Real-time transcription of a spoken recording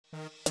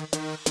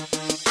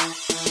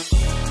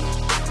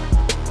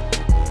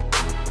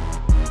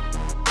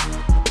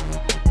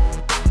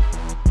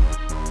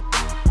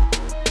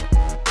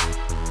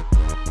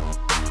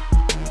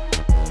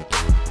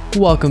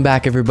Welcome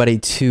back, everybody,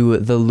 to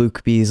the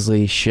Luke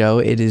Beasley Show.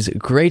 It is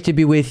great to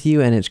be with you,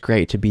 and it's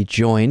great to be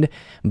joined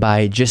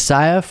by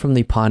Josiah from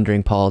the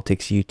Pondering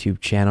Politics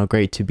YouTube channel.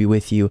 Great to be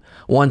with you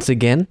once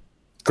again.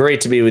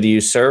 Great to be with you,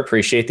 sir.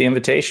 Appreciate the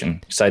invitation.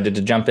 Excited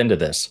to jump into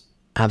this.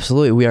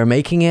 Absolutely. We are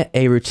making it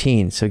a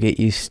routine, so get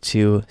used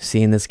to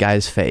seeing this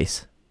guy's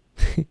face.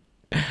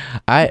 All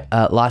right,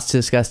 lots to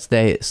discuss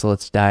today, so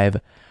let's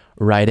dive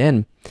right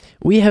in.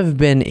 We have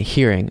been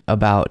hearing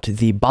about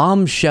the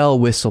bombshell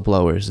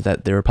whistleblowers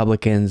that the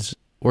Republicans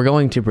were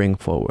going to bring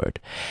forward.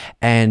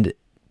 And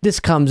this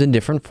comes in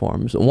different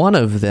forms. One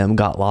of them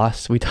got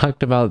lost. We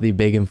talked about the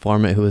big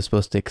informant who was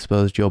supposed to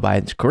expose Joe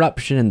Biden's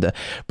corruption and the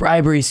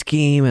bribery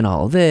scheme and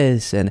all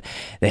this. And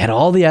they had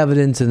all the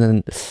evidence, and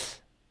then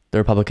the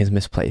Republicans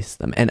misplaced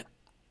them. And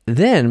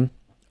then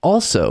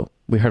also,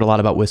 we heard a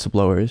lot about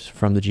whistleblowers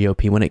from the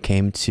GOP when it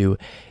came to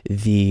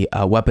the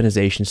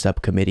weaponization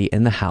subcommittee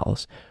in the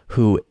House,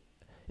 who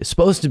is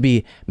supposed to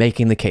be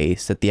making the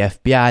case that the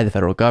FBI, the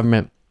federal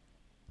government,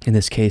 in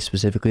this case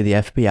specifically the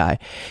FBI,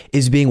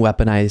 is being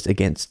weaponized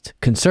against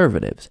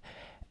conservatives.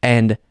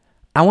 And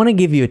I want to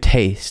give you a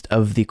taste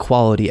of the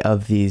quality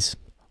of these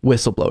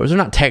whistleblowers. They're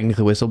not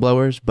technically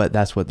whistleblowers, but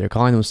that's what they're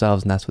calling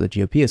themselves, and that's what the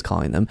GOP is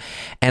calling them.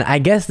 And I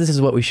guess this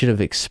is what we should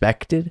have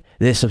expected,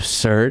 this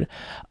absurd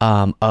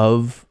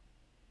of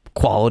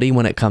quality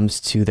when it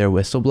comes to their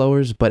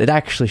whistleblowers, but it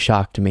actually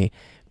shocked me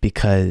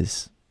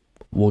because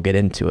we'll get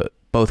into it.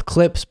 Both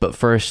clips, but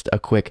first a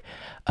quick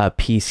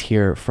piece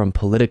here from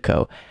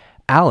Politico.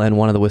 Allen,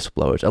 one of the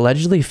whistleblowers,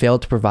 allegedly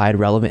failed to provide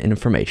relevant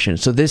information.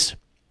 So this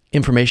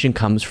information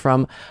comes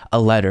from a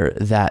letter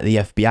that the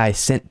FBI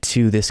sent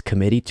to this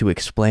committee to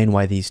explain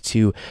why these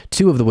two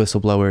of the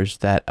whistleblowers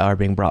that are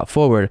being brought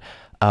forward,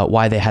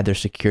 why they had their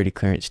security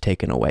clearance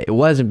taken away. It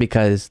wasn't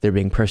because they're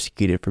being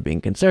persecuted for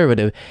being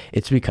conservative.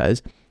 It's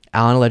because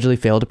Allen allegedly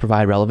failed to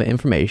provide relevant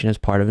information as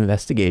part of an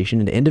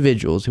investigation into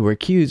individuals who were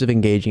accused of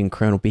engaging in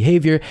criminal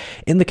behavior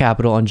in the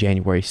Capitol on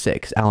January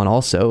 6. Allen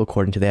also,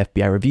 according to the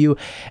FBI review,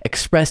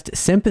 expressed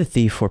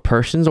sympathy for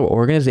persons or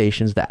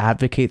organizations that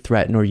advocate,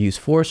 threaten, or use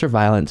force or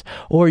violence,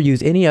 or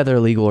use any other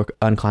illegal or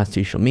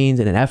unconstitutional means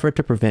in an effort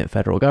to prevent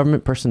federal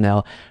government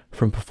personnel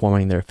from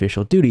performing their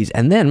official duties.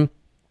 And then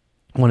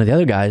one of the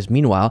other guys,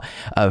 meanwhile,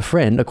 a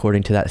friend,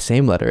 according to that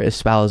same letter,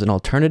 espoused an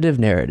alternative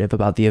narrative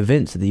about the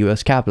events at the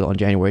U.S. Capitol on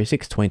January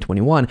 6,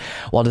 2021,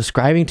 while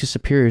describing to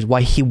superiors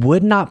why he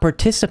would not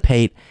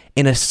participate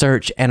in a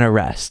search and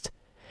arrest.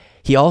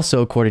 He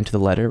also, according to the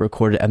letter,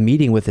 recorded a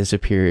meeting with his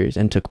superiors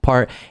and took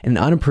part in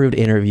an unapproved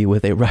interview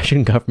with a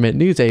Russian government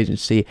news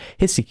agency.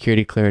 His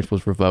security clearance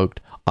was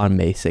revoked on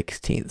May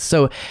 16th.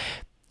 So,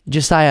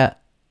 Josiah,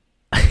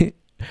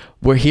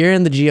 we're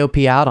hearing the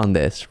GOP out on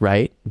this,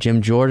 right?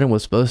 Jim Jordan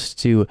was supposed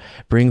to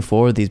bring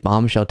forward these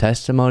bombshell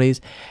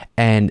testimonies,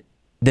 and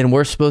then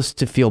we're supposed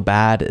to feel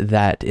bad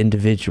that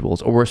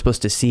individuals, or we're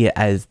supposed to see it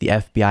as the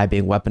FBI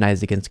being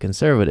weaponized against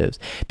conservatives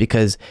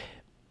because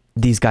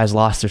these guys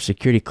lost their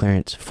security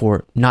clearance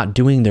for not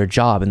doing their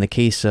job. In the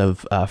case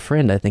of a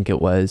friend, I think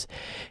it was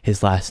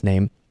his last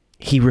name,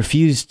 he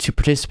refused to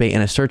participate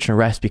in a search and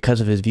arrest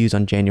because of his views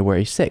on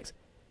January 6th.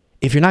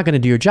 If you're not going to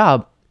do your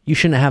job, you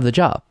shouldn't have the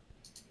job.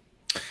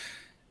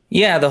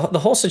 Yeah, the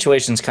whole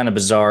situation is kind of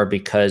bizarre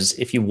because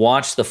if you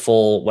watch the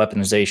full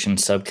weaponization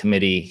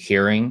subcommittee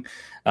hearing,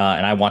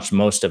 and I watched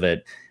most of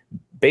it,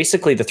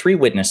 basically the three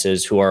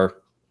witnesses who are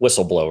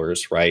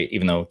whistleblowers, right,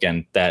 even though,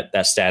 again,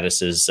 that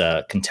status is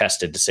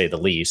contested to say the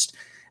least,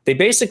 they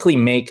basically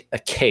make a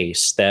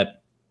case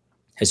that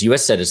as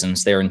U.S.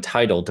 citizens, they're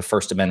entitled to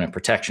First Amendment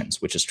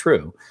protections, which is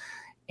true,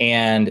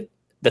 and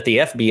that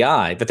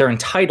they're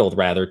entitled,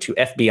 rather, to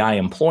FBI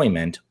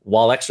employment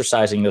while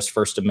exercising those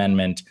First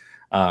Amendment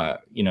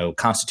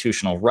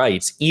constitutional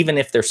rights, even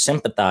if they're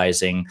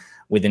sympathizing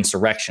with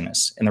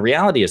insurrectionists. And the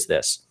reality is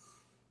this: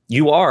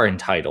 you are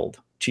entitled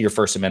to your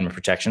First Amendment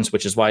protections,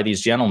 which is why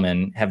these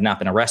gentlemen have not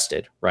been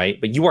arrested,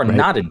 right? But you are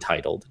not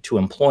entitled to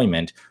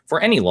employment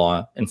for any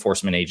law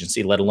enforcement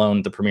agency, let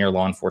alone the premier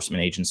law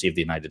enforcement agency of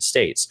the United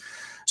States.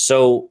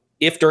 So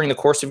if during the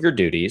course of your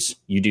duties,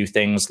 you do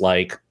things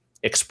like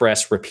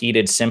express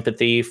repeated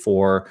sympathy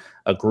for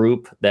a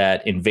group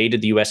that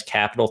invaded the U.S.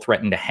 Capitol,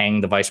 threatened to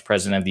hang the vice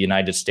president of the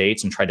United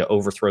States, and tried to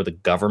overthrow the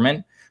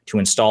government to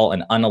install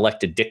an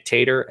unelected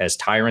dictator as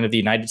tyrant of the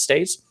United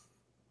States,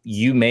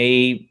 you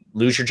may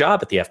lose your job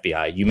at the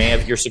FBI. You may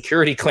have your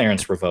security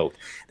clearance revoked.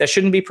 That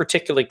shouldn't be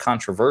particularly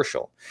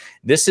controversial.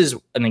 This is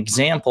an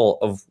example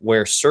of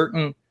where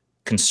certain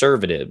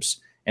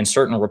conservatives and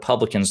certain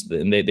Republicans,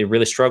 they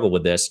really struggle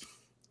with this.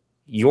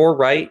 Your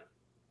right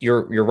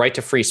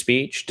to free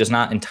speech does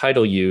not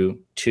entitle you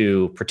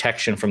to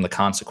protection from the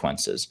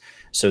consequences.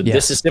 So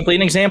This is simply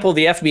an example of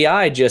the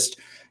FBI just,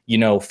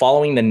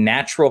 following the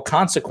natural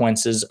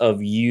consequences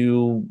of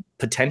you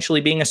potentially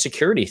being a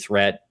security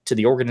threat to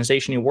the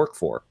organization you work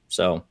for.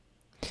 So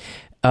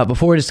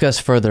Before we discuss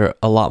further,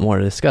 a lot more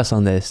to discuss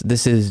on this.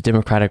 This is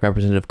Democratic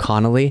Representative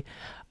Connolly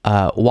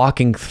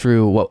walking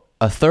through what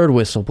a third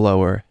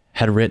whistleblower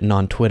had written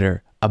on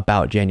Twitter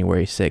about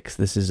January 6th.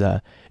 This is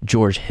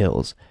George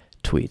Hill's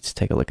tweets.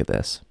 Take a look at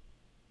this.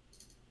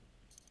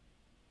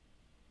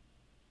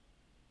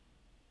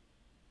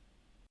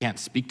 Can't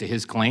speak to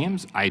his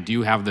claims. I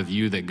do have the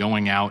view that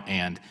going out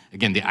and,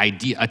 again, the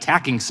idea,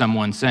 attacking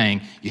someone saying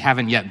you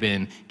haven't yet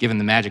been given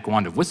the magic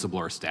wand of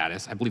whistleblower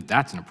status, I believe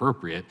that's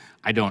inappropriate.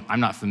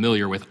 I'm not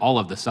familiar with all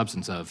of the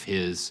substance of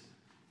his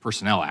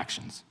personnel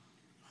actions.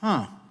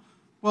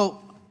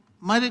 Well,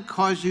 might it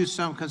cause you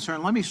some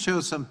concern? Let me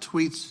show some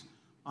tweets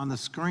on the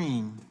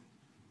screen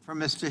from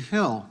Mr.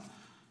 Hill.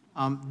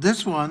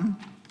 This one,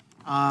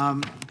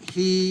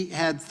 he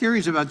had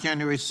theories about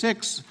January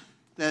 6th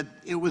that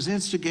it was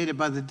instigated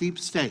by the deep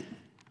state,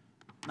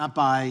 not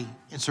by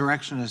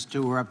insurrectionists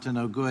who were up to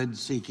no good,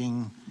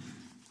 seeking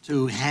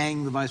to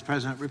hang the vice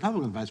president,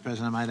 Republican vice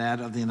president, I might add,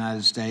 of the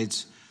United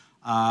States,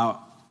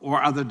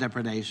 or other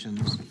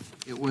depredations.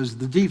 It was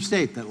the deep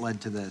state that led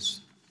to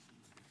this.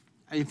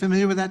 Are you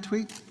familiar with that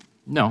tweet?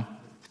 No.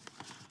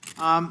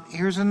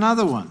 Here's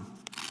another one.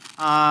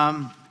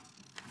 Are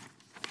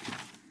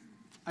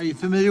you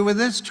familiar with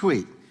this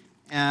tweet,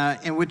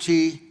 in which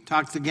he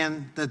talked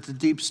again that the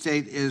deep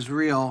state is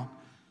real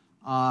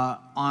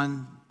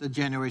on the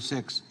January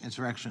 6th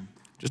insurrection?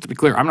 Just to be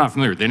clear, I'm not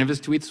familiar with any of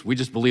his tweets. We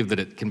just believe that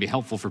it can be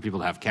helpful for people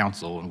to have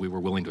counsel, and we were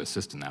willing to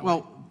assist in that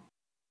way.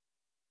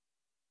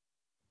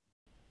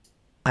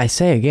 I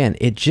say again,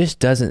 it just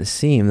doesn't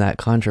seem that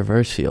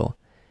controversial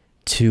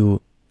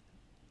to,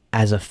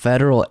 as a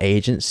federal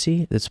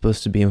agency that's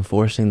supposed to be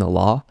enforcing the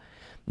law,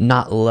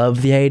 not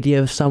love the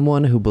idea of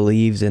someone who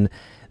believes in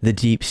the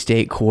deep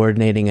state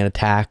coordinating an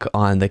attack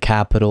on the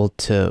Capitol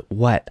to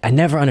what? I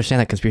never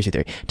understand that conspiracy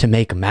theory. To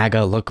make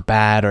MAGA look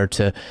bad or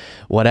to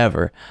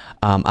whatever.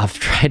 I've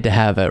tried to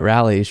have at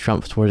rallies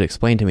Trump supporters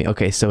explain to me,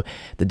 okay, so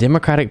the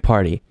Democratic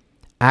Party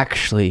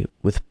actually,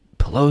 with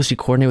Pelosi,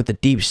 coordinated with the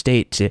deep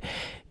state to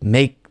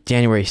make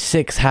January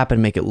 6th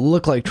happen, make it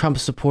look like Trump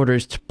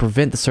supporters to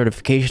prevent the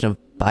certification of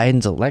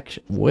Biden's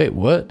election. Wait,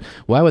 what?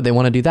 Why would they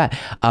want to do that?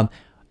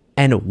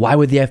 And why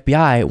would the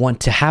FBI want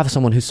to have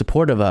someone who's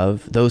supportive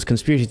of those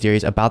conspiracy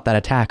theories about that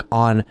attack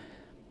on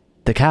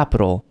the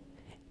Capitol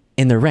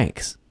in their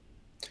ranks?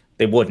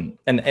 They wouldn't.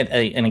 And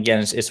again,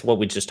 it's what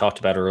we just talked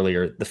about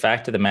earlier. The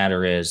fact of the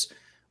matter is,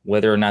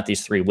 whether or not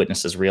these three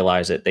witnesses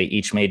realize it, they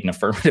each made an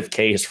affirmative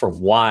case for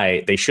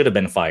why they should have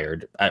been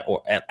fired,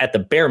 or at the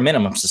bare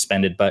minimum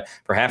suspended, but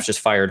perhaps just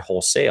fired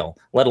wholesale,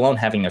 let alone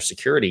having their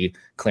security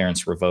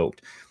clearance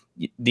revoked.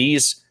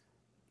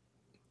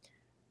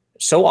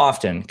 So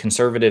often,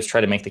 conservatives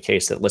try to make the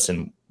case that,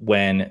 listen,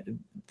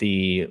 when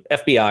the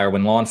FBI or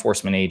when law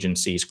enforcement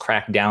agencies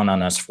crack down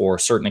on us for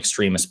certain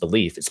extremist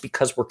belief, it's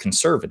because we're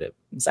conservative.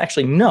 It's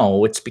actually,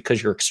 no, it's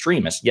because you're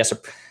extremist. Yes,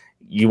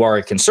 you are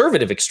a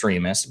conservative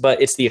extremist, but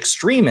it's the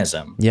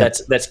extremism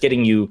that's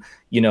getting you,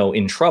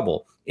 in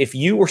trouble. If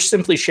you were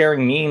simply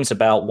sharing memes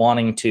about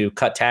wanting to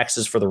cut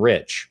taxes for the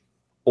rich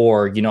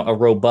or, a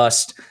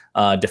robust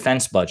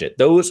defense budget,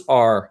 those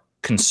are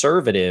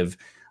conservative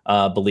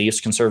beliefs,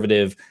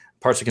 conservative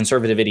parts of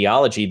conservative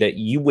ideology that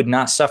you would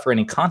not suffer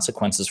any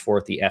consequences for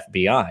at the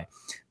FBI.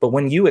 But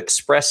when you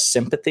express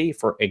sympathy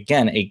for,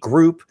 again, a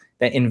group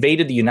that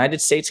invaded the United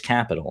States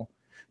Capitol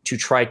to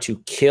try to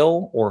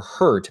kill or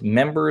hurt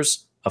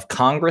members of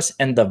Congress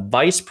and the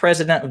vice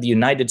president of the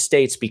United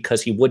States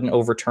because he wouldn't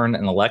overturn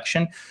an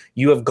election,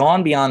 you have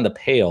gone beyond the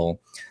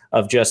pale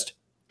of just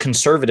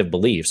conservative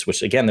beliefs,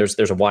 which, again,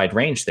 there's a wide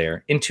range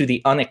there, into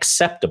the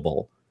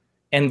unacceptable.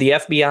 And the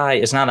FBI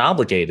is not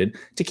obligated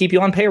to keep you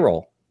on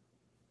payroll.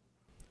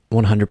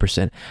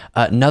 100%.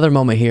 Another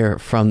moment here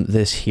from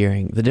this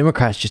hearing. The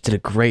Democrats just did a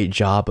great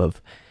job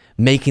of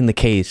making the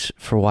case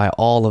for why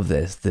all of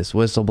this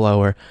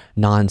whistleblower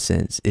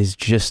nonsense is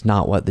just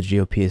not what the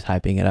GOP is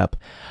hyping it up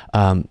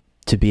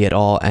to be at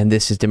all. And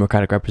this is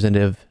Democratic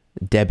Representative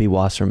Debbie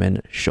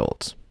Wasserman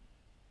Schultz.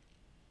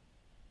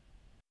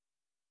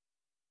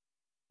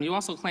 You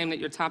also claim that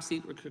your top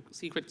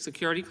secret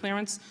security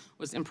clearance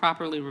was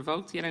improperly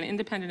revoked, yet an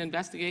independent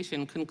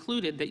investigation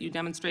concluded that you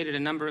demonstrated a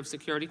number of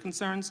security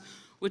concerns,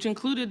 which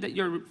included that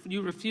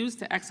you refused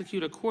to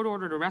execute a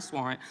court-ordered arrest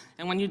warrant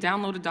and when you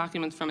downloaded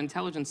documents from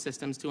intelligence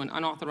systems to an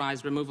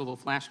unauthorized removable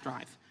flash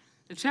drive.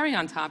 The cherry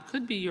on top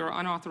could be your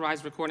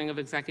unauthorized recording of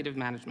executive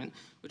management,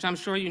 which I'm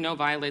sure you know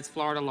violates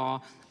Florida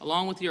law,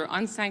 along with your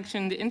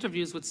unsanctioned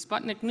interviews with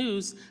Sputnik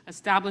News,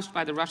 established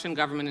by the Russian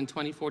government in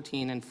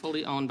 2014 and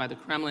fully owned by the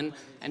Kremlin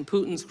and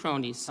Putin's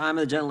cronies. Time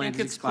of the gentleman I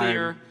think it's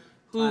expired.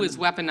 clear who is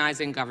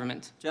weaponizing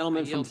government.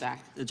 Gentleman yield from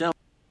back. the gentleman.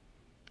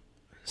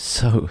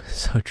 So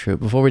true.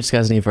 Before we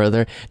discuss any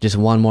further, just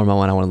one more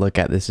moment I want to look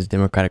at. This is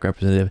Democratic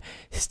Representative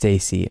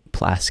Stacey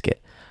Plaskett,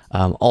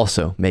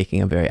 also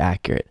making a very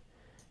accurate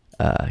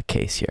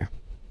case here.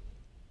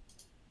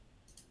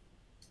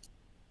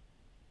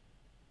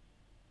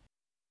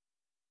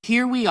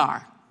 Here we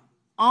are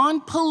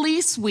on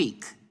Police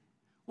Week,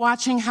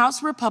 watching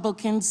House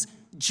Republicans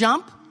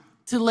jump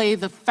to lay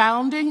the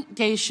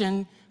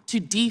foundation to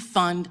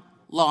defund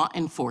law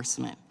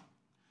enforcement.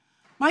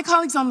 My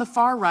colleagues on the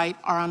far right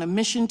are on a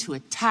mission to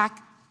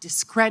attack,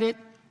 discredit,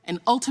 and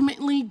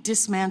ultimately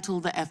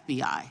dismantle the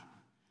FBI.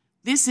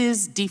 This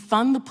is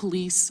defund the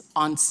police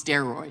on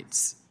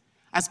steroids.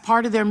 As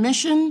part of their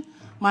mission,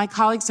 my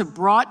colleagues have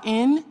brought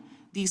in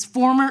these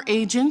former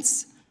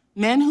agents,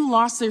 men who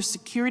lost their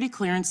security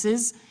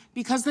clearances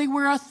because they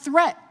were a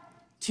threat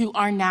to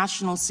our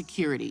national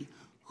security,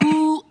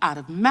 who, out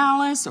of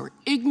malice or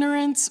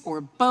ignorance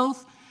or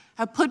both,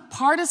 have put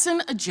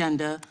partisan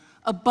agenda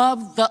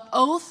above the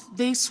oath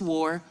they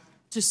swore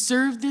to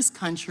serve this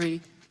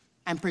country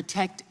and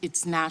protect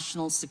its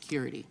national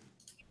security.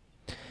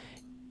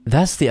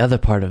 That's the other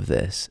part of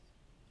this.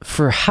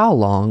 For how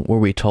long were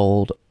we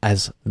told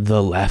as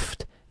the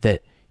left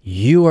that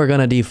you are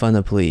going to defund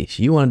the police?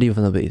 You want to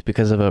defund the police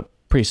because of a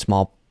pretty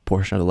small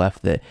portion of the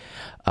left that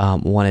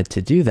wanted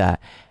to do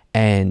that.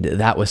 And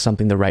that was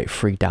something the right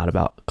freaked out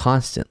about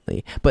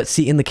constantly. But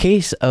see, in the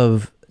case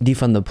of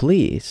defund the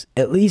police,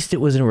 at least it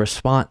was in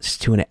response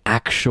to an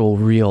actual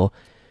real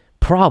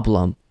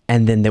problem.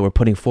 And then they were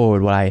putting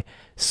forward what I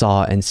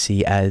saw and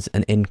see as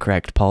an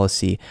incorrect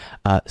policy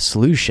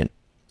solution.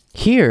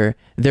 Here,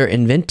 they're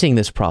inventing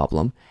this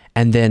problem,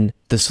 and then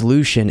the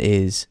solution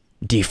is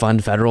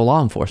defund federal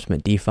law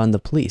enforcement, defund the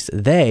police.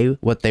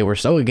 What they were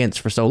so against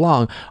for so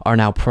long, are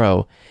now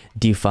pro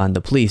defund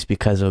the police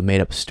because of a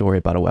made-up story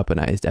about a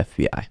weaponized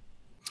FBI.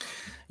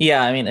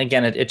 Yeah, I mean,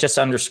 again, it just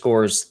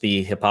underscores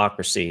the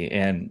hypocrisy.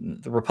 And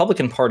the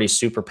Republican Party's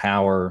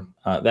superpower,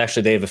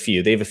 actually, they have a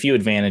few. They have a few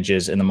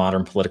advantages in the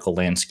modern political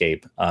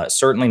landscape.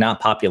 Certainly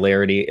not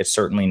popularity. It's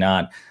certainly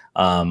not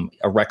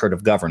a record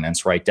of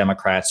governance, right?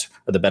 Democrats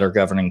are the better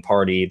governing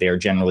party. They are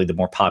generally the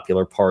more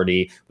popular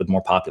party with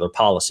more popular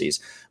policies.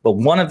 But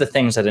one of the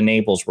things that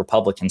enables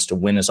Republicans to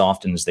win as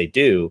often as they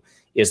do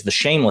is the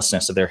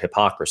shamelessness of their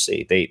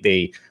hypocrisy.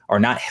 They are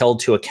not held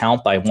to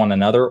account by one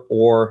another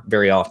or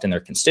very often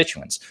their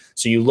constituents.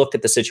 So you look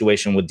at the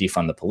situation with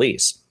defund the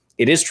police.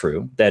 It is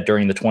true that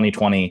during the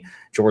 2020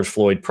 George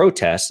Floyd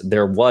protests,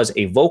 there was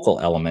a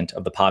vocal element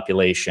of the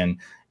population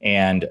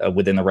and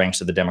within the ranks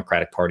of the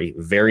Democratic Party,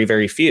 very,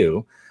 very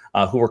few,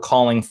 who were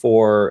calling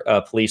for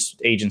police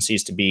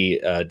agencies to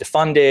be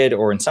defunded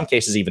or in some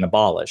cases even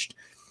abolished.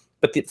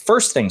 But the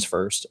first things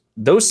first,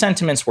 those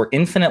sentiments were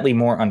infinitely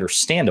more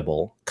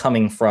understandable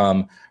coming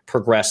from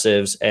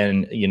progressives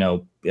and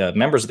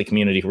members of the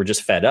community who were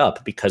just fed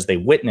up because they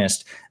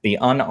witnessed the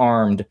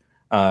unarmed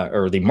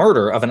or the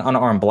murder of an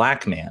unarmed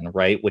black man,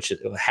 right, which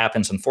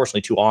happens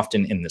unfortunately too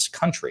often in this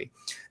country.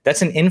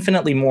 That's an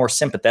infinitely more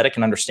sympathetic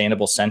and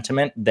understandable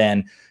sentiment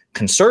than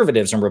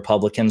conservatives and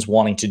Republicans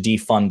wanting to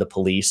defund the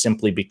police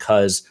simply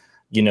because,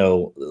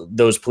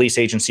 those police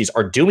agencies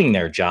are doing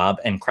their job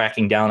and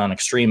cracking down on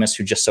extremists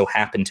who just so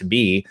happen to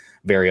be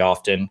very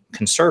often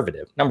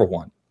conservative, number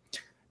one.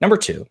 Number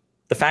two,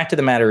 the fact of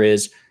the matter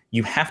is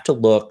you have to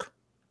look,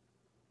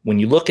 when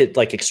you look at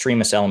like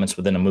extremist elements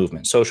within a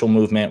movement, social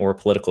movement or a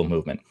political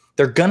movement,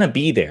 they're going to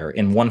be there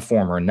in one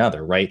form or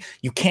another, right?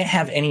 You can't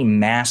have any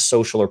mass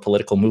social or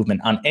political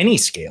movement on any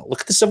scale. Look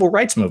at the civil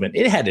rights movement.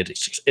 It had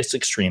its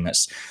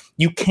extremists.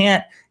 You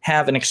can't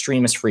have an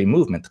extremist-free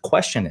movement. The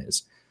question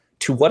is,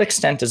 to what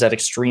extent does that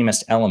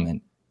extremist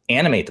element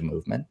animate the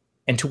movement?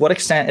 And to what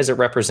extent is it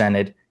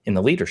represented in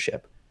the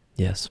leadership?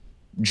 Yes.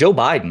 Joe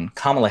Biden,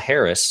 Kamala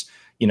Harris,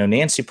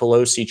 Nancy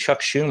Pelosi, Chuck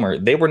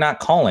Schumer, they were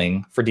not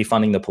calling for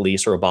defunding the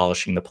police or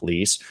abolishing the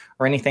police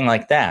or anything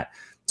like that.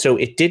 So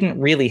it didn't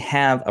really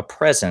have a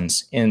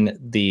presence in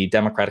the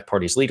Democratic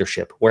Party's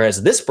leadership.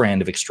 Whereas this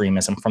brand of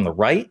extremism from the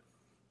right,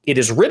 it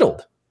is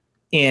riddled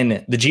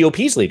in the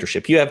GOP's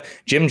leadership. You have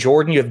Jim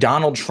Jordan, you have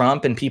Donald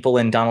Trump and people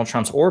in Donald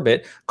Trump's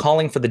orbit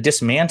calling for the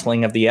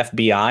dismantling of the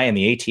FBI and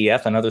the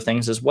ATF and other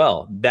things as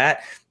well.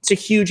 It's a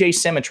huge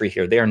asymmetry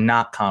here. They are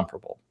not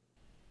comparable.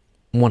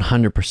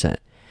 100%.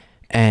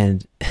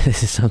 And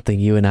this is something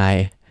you and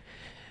I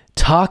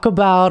talk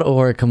about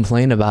or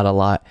complain about a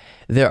lot.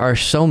 There are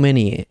so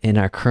many in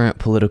our current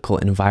political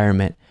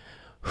environment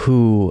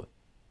who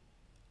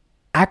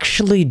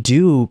actually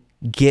do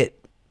get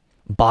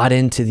bought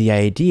into the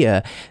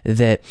idea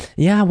that,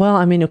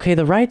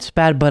 the right's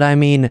bad, but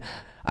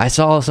I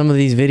saw some of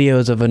these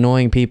videos of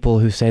annoying people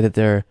who say that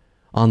they're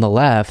on the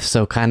left,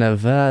 so kind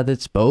of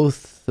that's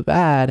both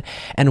bad.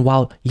 And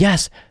while,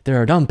 yes, there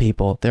are dumb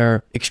people, there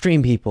are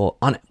extreme people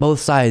on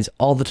both sides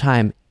all the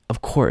time,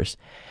 of course,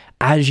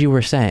 as you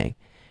were saying,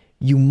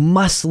 you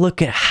must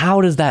look at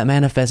how does that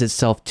manifest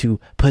itself to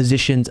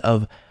positions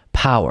of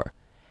power.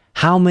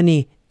 How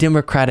many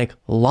Democratic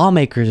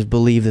lawmakers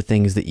believe the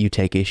things that you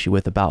take issue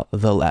with about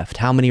the left?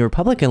 How many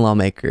Republican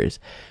lawmakers,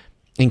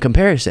 in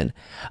comparison,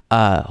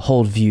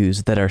 hold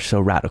views that are so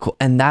radical?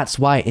 And that's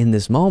why in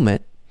this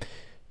moment,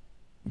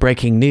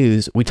 breaking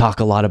news, we talk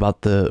a lot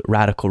about the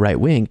radical right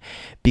wing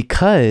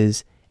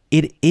because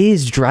it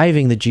is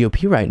driving the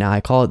GOP right now.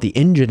 I call it the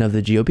engine of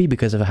the GOP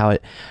because of how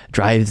it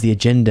drives the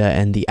agenda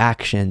and the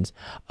actions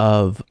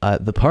of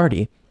the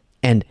party.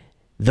 And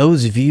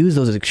those views,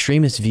 those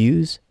extremist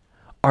views,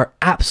 are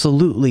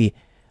absolutely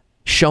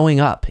showing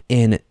up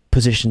in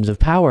positions of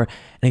power.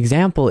 An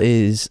example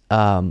is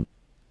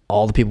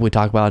all the people we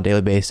talk about on a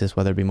daily basis,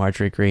 whether it be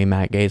Marjorie Greene,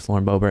 Matt Gaetz,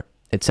 Lauren Boebert,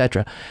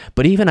 etc.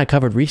 But even I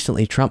covered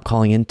recently Trump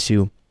calling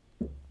into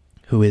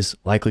who is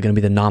likely going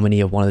to be the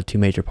nominee of one of the two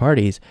major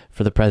parties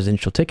for the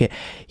presidential ticket.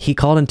 He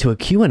called into a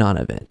QAnon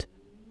event.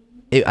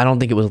 I don't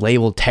think it was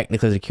labeled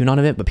technically as a QAnon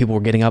event, but people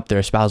were getting up there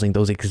espousing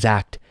those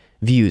exact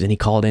views, and he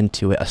called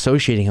into it,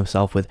 associating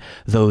himself with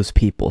those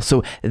people.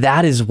 So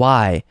that is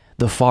why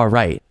the far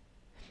right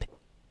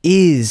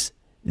is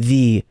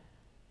the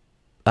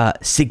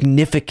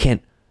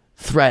significant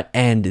threat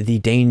and the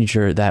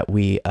danger that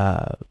we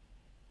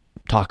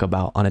talk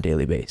about on a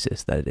daily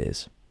basis that it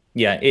is.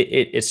 Yeah,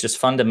 it's just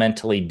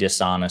fundamentally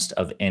dishonest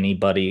of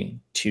anybody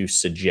to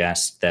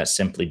suggest that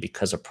simply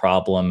because a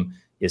problem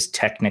is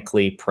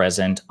technically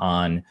present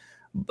on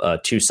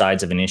two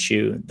sides of an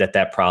issue,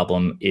 that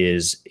problem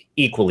is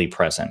equally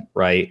present,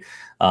 right?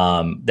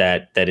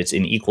 That it's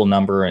an equal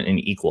number and an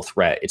equal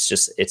threat.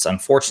 It's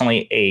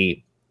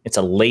unfortunately it's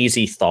a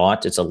lazy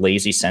thought. It's a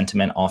lazy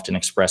sentiment often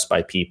expressed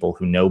by people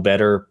who know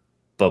better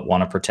but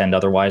want to pretend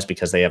otherwise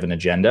because they have an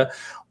agenda,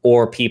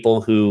 or people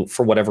who,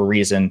 for whatever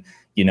reason,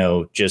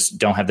 just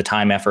don't have the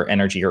time, effort,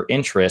 energy, or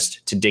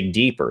interest to dig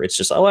deeper. It's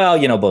just,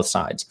 both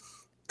sides.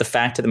 The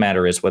fact of the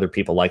matter is, whether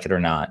people like it or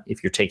not,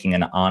 if you're taking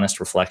an honest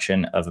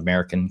reflection of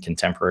American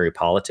contemporary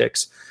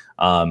politics,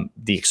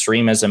 the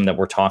extremism that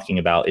we're talking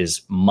about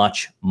is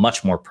much,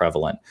 much more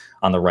prevalent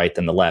on the right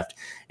than the left.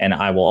 And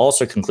I will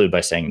also conclude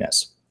by saying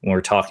this. When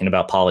we're talking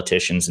about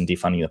politicians and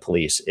defunding the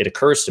police, it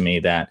occurs to me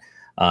that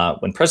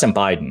when President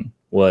Biden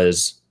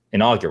was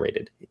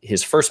inaugurated,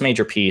 his first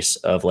major piece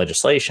of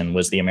legislation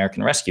was the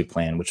American Rescue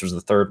Plan, which was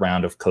the third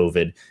round of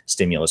COVID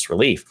stimulus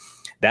relief.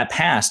 That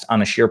passed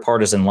on a sheer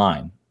partisan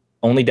line.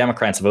 Only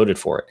Democrats voted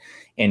for it.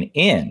 And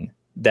in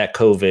that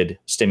COVID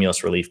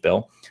stimulus relief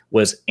bill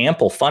was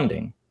ample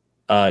funding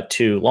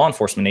to law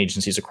enforcement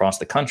agencies across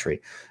the country.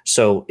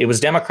 So it was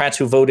Democrats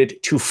who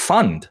voted to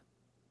fund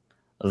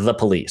the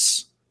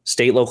police,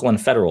 state, local, and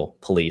federal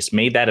police,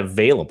 made that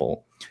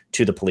available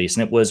to the police.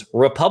 And it was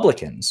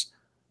Republicans,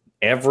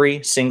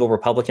 every single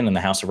Republican in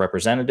the House of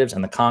Representatives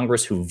and the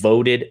Congress, who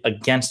voted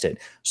against it.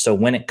 So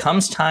when it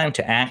comes time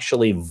to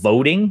actually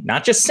voting,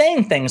 not just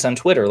saying things on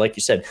Twitter, like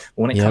you said,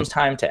 but when it comes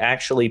time to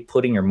actually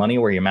putting your money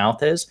where your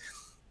mouth is,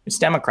 it's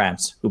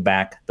Democrats who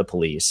back the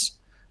police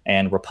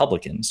and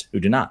Republicans who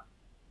do not.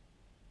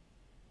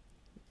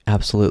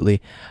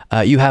 Absolutely.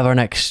 You have our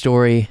next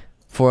story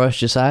for us,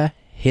 Josiah.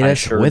 Hit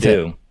us with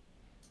it.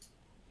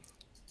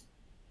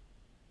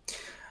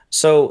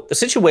 So the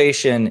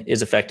situation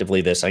is effectively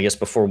this, I guess,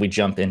 before we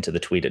jump into the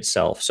tweet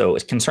itself. So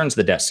it concerns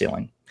the debt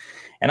ceiling.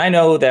 And I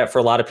know that for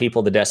a lot of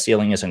people, the debt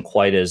ceiling isn't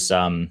quite as,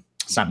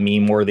 it's not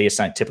meme worthy. It's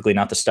not typically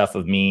not the stuff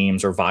of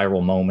memes or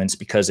viral moments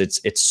because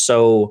it's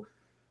so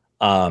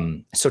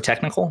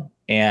technical.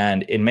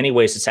 And in many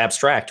ways, it's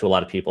abstract to a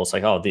lot of people. It's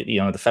like,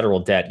 the federal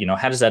debt,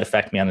 how does that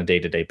affect me on a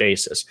day-to-day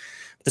basis?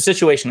 But the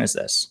situation is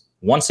this.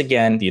 Once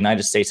again, the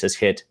United States has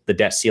hit the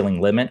debt ceiling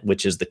limit,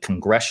 which is the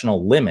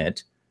congressional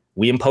limit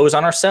we impose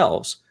on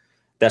ourselves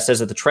that says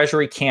that the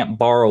Treasury can't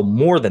borrow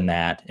more than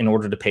that in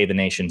order to pay the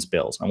nation's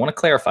bills. I want to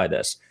clarify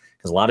this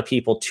because a lot of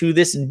people to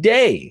this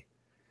day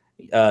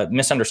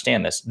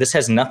misunderstand this. This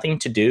has nothing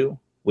to do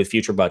with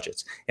future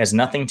budgets. It has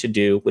nothing to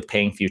do with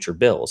paying future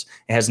bills.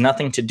 It has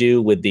nothing to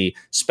do with the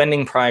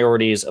spending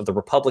priorities of the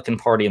Republican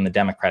Party and the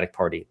Democratic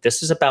Party.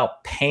 This is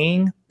about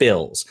paying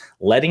bills,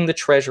 letting the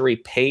Treasury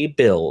pay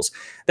bills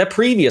that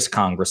previous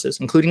Congresses,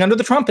 including under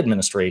the Trump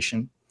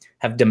administration,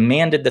 have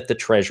demanded that the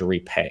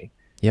Treasury pay.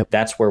 Yep.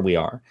 That's where we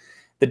are.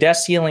 The debt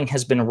ceiling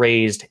has been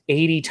raised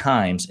 80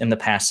 times in the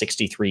past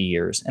 63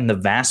 years, and the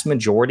vast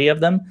majority of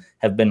them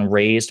have been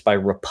raised by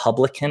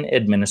Republican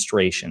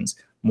administrations,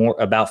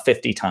 about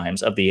 50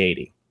 times of the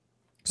 80.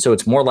 So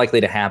it's more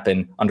likely to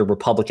happen under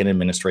Republican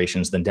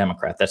administrations than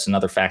Democrat. That's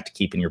another fact to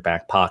keep in your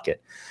back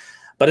pocket.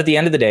 But at the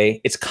end of the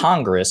day, it's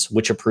Congress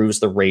which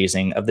approves the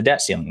raising of the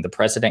debt ceiling. The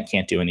president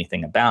can't do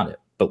anything about it.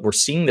 But we're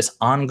seeing this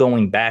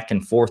ongoing back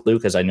and forth,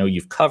 Luke, as I know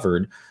you've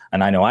covered,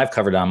 and I know I've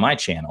covered on my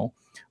channel,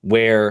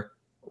 where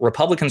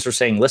Republicans are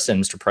saying, listen,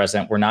 Mr.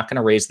 President, we're not going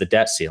to raise the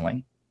debt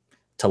ceiling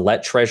to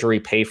let Treasury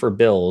pay for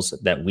bills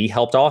that we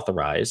helped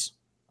authorize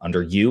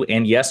under you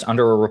and, yes,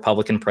 under a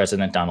Republican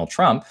President, Donald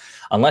Trump,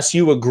 unless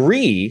you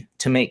agree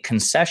to make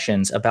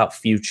concessions about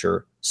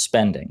future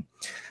spending.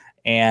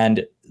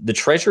 And the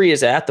Treasury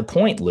is at the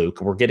point,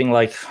 Luke, we're getting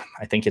I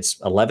think it's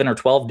 11 or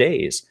 12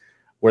 days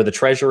where the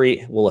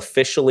Treasury will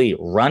officially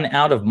run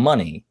out of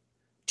money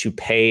to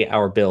pay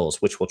our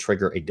bills, which will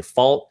trigger a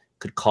default,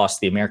 could cost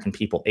the American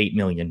people 8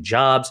 million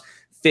jobs,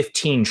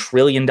 $15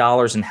 trillion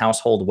in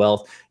household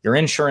wealth, your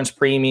insurance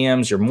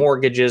premiums, your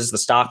mortgages, the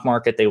stock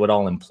market, they would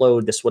all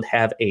implode. This would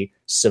have a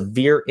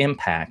severe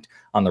impact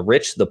on the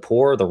rich, the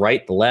poor, the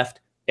right, the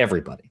left,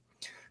 everybody.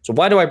 So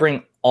why do I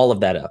bring all of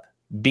that up?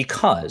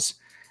 Because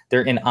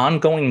they're in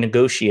ongoing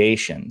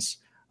negotiations,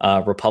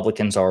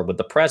 Republicans are with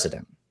the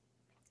president.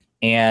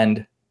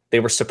 And they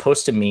were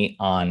supposed to meet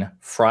on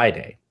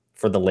Friday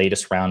for the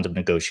latest round of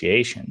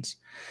negotiations.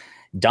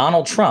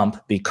 Donald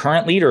Trump, the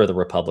current leader of the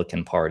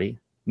Republican Party,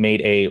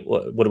 made a,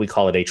 what do we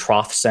call it, a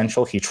trough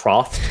central? He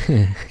trothed.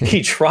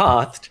 He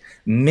trothed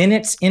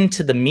minutes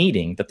into the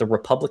meeting that the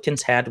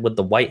Republicans had with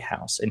the White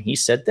House. And he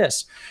said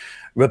this: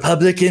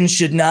 Republicans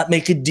should not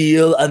make a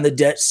deal on the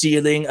debt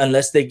ceiling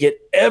unless they get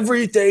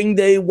everything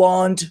they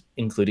want,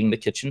 including the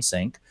kitchen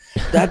sink.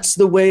 That's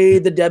the way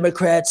the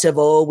Democrats have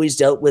always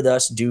dealt with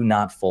us. Do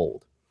not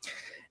fold.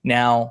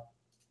 Now,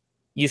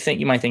 you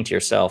might think to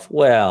yourself,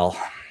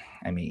 well,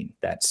 I mean,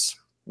 that's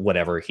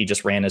whatever. He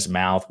just ran his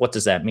mouth. What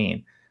does that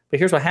mean? But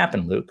here's what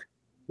happened, Luke.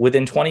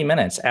 Within 20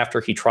 minutes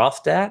after he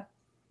troughed that,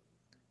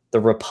 the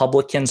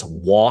Republicans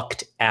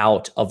walked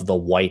out of the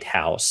White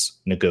House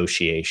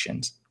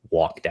negotiations.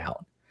 Walked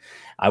out.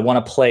 I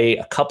want to play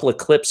a couple of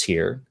clips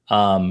here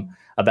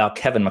about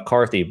Kevin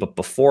McCarthy. But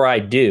before I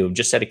do,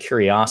 just out of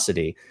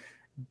curiosity,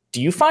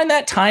 do you find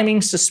that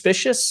timing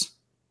suspicious?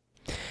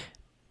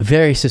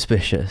 Very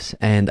suspicious.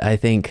 And I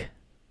think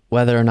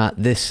whether or not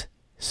this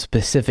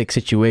specific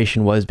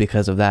situation was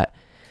because of that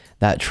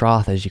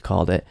trough, as you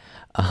called it,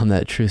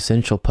 that Truth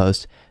Social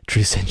post,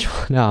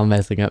 now I'm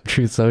messing up,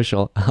 Truth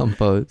Social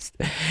post,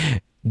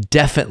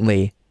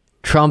 definitely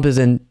Trump is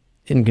in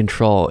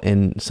control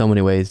in so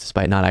many ways,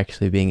 despite not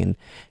actually being in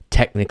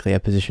technically a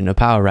position of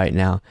power right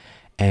now.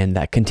 And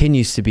that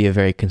continues to be a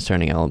very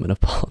concerning element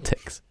of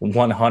politics.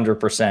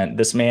 100%.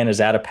 This man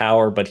is out of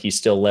power, but he's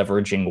still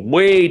leveraging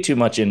way too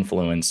much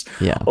influence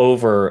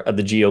over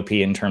the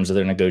GOP in terms of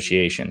their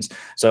negotiations.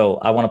 So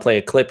I want to play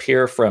a clip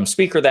here from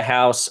Speaker of the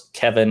House,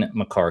 Kevin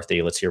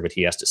McCarthy. Let's hear what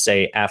he has to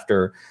say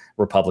after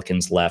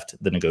Republicans left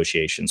the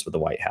negotiations with the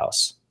White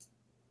House.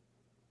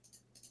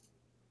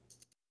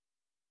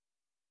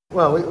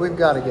 Well, we've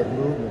got to get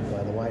movement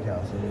by the White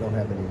House, and we don't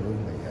have any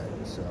movement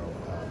yet. So,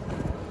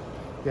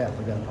 yeah,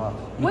 we got to pause.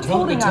 What's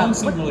holding up? The tone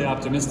seemed really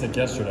optimistic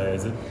yesterday.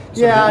 Is it?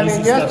 Yeah, I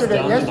mean, yesterday,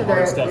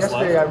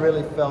 I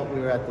really felt we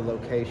were at the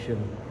location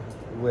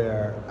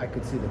where I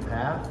could see the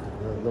path.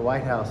 The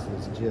White House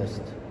is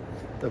just,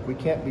 look, we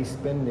can't be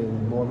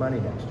spending more money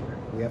next year.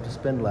 We have to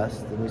spend less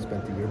than we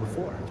spent the year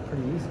before. It's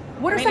pretty easy.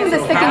 What are some of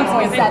the sticking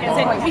points at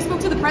this point? We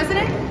spoke to the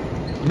president?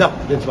 No,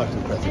 didn't talk to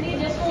the president.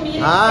 Any additional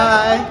meetings?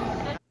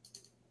 Hi.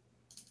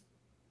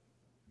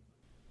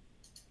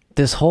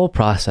 This whole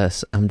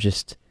process, I'm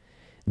just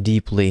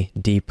deeply,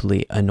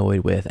 deeply annoyed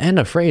with and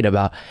afraid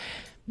about,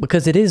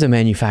 because it is a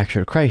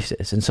manufactured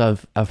crisis. And so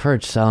I've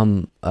heard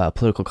some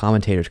political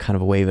commentators kind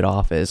of wave it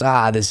off as,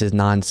 this is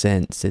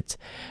nonsense. It's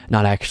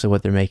not actually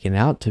what they're making it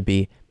out to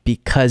be,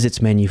 because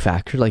it's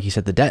manufactured. Like you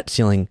said, the debt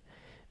ceiling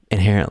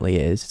inherently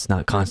is. It's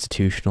not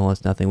constitutional.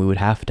 It's nothing we would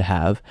have to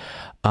have.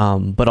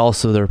 But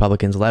also the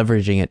Republicans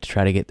leveraging it to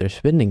try to get their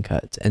spending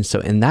cuts. And so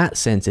in that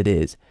sense, it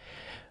is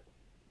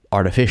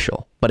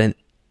artificial. But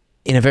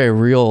in a very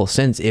real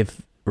sense,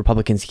 if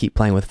Republicans keep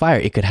playing with fire,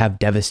 it could have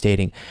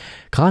devastating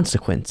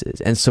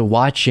consequences. And so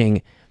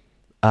watching,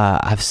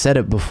 I've said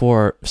it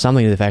before,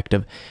 something to the effect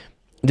of,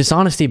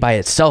 dishonesty by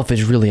itself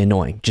is really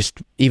annoying,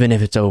 just even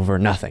if it's over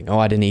nothing. Oh,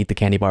 I didn't eat the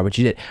candy bar, but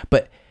you did.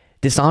 But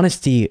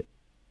dishonesty,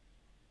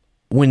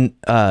 when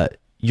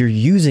you're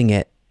using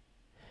it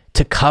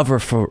to cover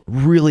for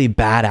really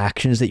bad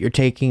actions that you're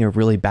taking or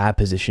really bad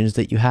positions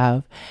that you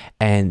have,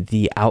 and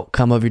the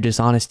outcome of your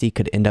dishonesty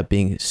could end up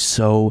being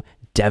so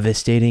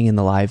devastating in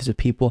the lives of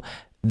people,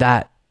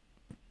 that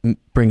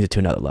brings it to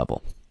another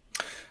level.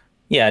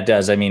 Yeah, it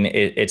does. I mean,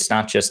 it's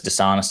not just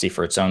dishonesty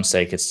for its own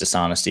sake. It's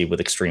dishonesty with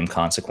extreme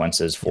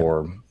consequences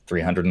for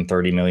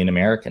 330 million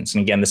Americans.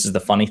 And again, this is the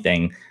funny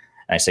thing.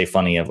 I say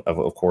funny,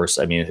 of course,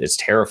 I mean, it's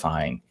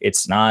terrifying.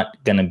 It's not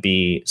going to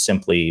be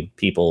simply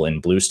people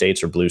in blue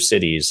states or blue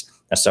cities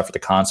that suffer the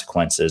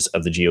consequences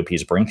of the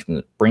GOP's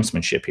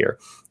brinksmanship here.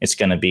 It's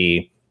going to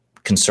be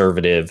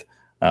conservative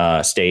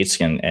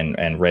states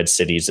and red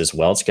cities as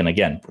well. It's going to,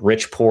 again,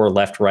 rich, poor,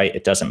 left, right,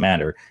 it doesn't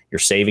matter. Your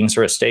savings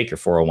are at stake. Your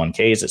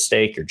 401k is at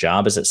stake. Your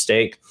job is at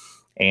stake.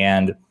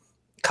 And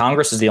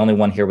Congress is the only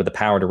one here with the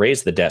power to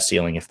raise the debt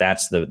ceiling, if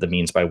that's the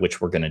means by which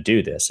we're going to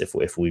do this.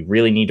 If we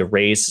really need to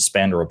raise,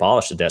 suspend, or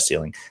abolish the debt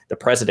ceiling, the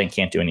president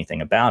can't do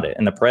anything about it.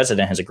 And the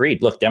president has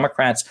agreed, look,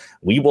 Democrats,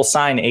 we will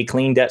sign a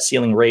clean debt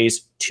ceiling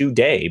raise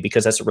today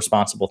because that's a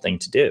responsible thing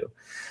to do.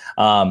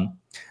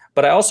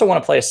 But I also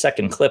want to play a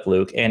second clip,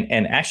 Luke.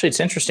 And actually, it's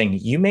interesting.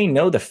 You may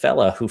know the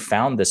fella who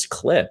found this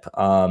clip.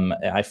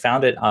 I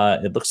found it.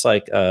 It looks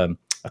like a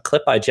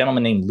clip by a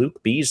gentleman named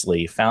Luke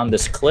Beasley found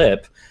this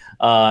clip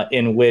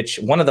in which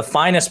one of the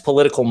finest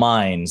political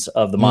minds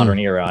of the modern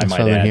era, I might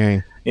add.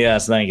 Hearing.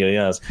 Yes, thank you.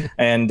 Yes.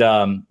 And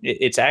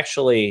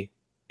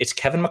it's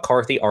Kevin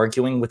McCarthy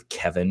arguing with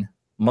Kevin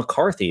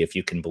McCarthy, if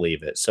you can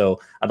believe it. So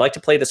I'd like to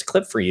play this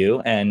clip for you,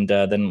 and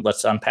then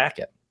let's unpack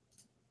it.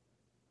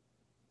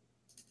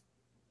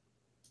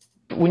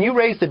 When you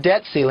raise the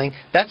debt ceiling,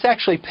 that's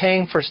actually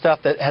paying for stuff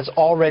that has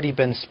already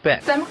been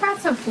spent.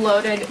 Democrats have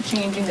floated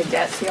changing the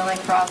debt ceiling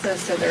process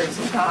so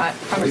there's not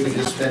We can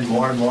just spend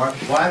more and more.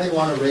 Why they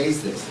want to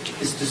raise this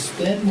is to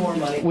spend more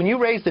money. When you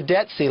raise the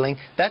debt ceiling,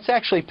 that's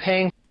actually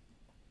paying.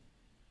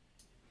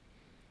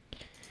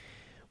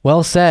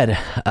 Well said,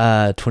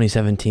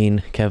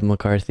 2017 Kevin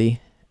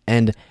McCarthy.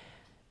 And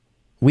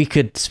we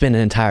could spend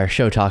an entire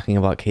show talking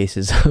about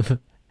cases of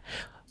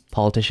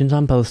politicians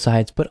on both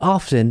sides, but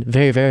often,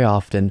 very, very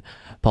often,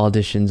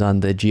 politicians on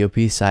the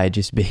GOP side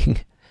just being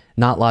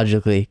not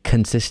logically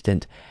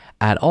consistent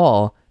at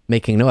all,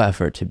 making no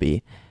effort to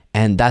be.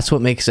 And that's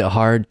what makes it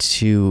hard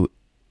to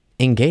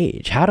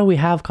engage. How do we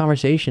have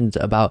conversations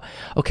about,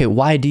 okay,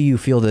 why do you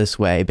feel this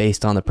way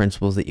based on the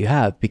principles that you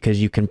have?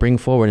 Because you can bring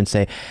forward and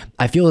say,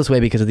 I feel this way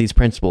because of these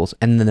principles.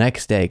 And the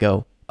next day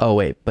go, oh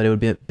wait, but it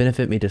would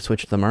benefit me to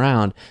switch them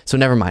around. So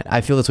never mind.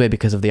 I feel this way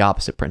because of the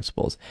opposite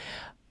principles.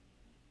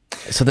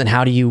 So then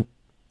how do you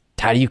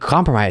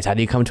compromise? How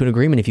do you come to an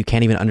agreement if you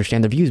can't even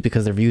understand their views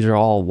because their views are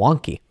all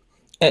wonky?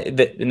 No,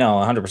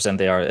 100%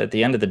 they are. At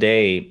the end of the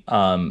day,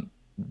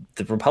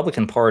 the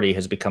Republican Party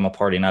has become a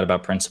party not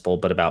about principle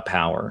but about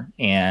power,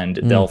 and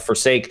they'll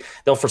forsake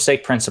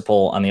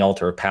principle on the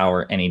altar of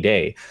power any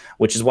day,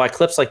 which is why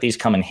clips like these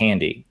come in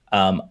handy.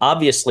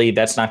 Obviously,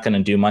 that's not going to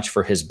do much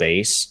for his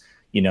base,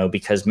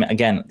 because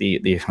again,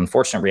 the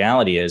unfortunate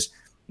reality is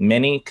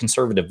many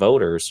conservative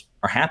voters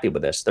are happy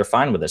with this. They're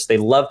fine with this. They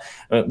love.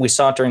 We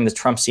saw it during the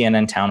Trump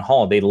CNN town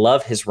hall. They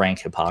love his rank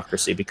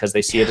hypocrisy because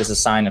they see it as a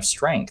sign of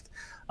strength.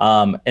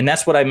 And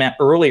that's what I meant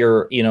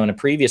earlier, in a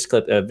previous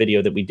clip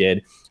video that we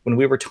did when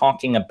we were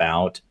talking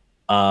about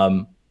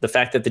the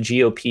fact that the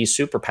GOP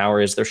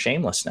superpower is their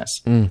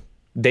shamelessness.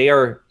 They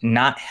are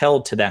not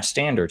held to that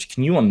standard.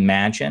 Can you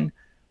imagine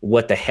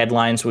what the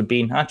headlines would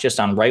be, not just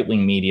on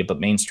right-wing media,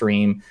 but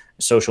mainstream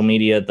social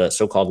media, the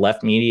so-called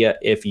left media,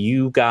 if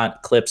you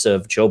got clips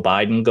of Joe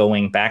Biden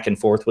going back and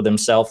forth with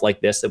himself like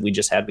this that we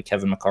just had with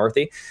Kevin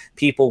McCarthy?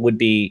 People would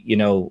be,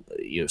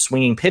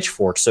 swinging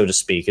pitchforks, so to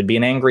speak. It'd be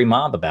an angry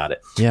mob about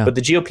it. Yeah. But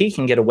the GOP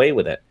can get away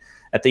with it.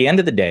 At the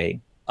end of the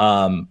day,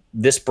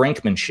 this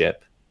brinkmanship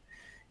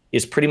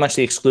is pretty much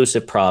the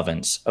exclusive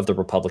province of the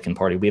Republican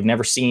Party. We have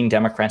never seen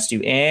Democrats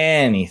do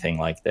anything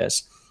like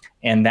this.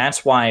 And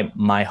that's why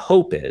my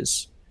hope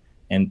is,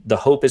 and the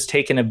hope has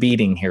taken a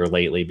beating here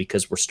lately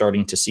because we're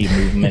starting to see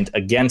movement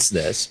against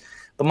this.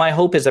 But my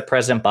hope is that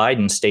President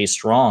Biden stays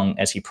strong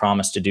as he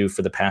promised to do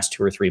for the past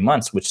 2 or 3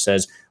 months, which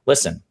says,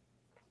 listen,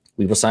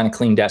 we will sign a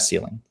clean debt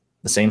ceiling.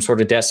 The same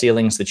sort of debt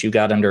ceilings that you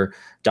got under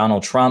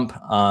Donald Trump,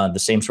 the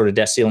same sort of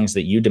debt ceilings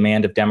that you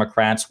demand of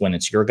Democrats when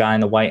it's your guy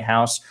in the White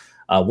House.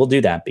 We'll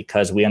do that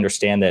because we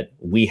understand that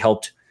we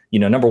helped,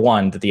 number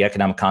one, that the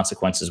economic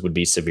consequences would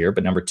be severe,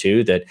 but number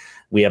two, that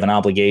we have an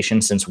obligation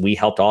since we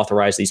helped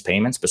authorize these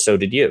payments, but so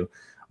did you.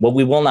 What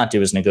we will not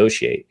do is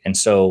negotiate. And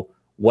so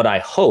what I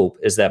hope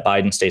is that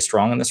Biden stays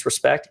strong in this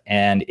respect.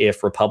 And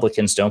if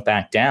Republicans don't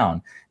back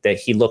down, that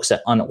he looks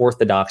at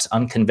unorthodox,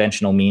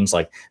 unconventional means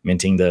like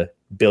minting the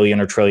billion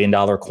or $1 trillion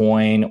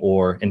coin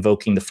or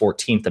invoking the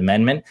 14th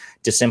Amendment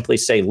to simply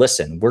say,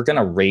 listen, we're going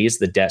to raise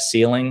the debt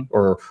ceiling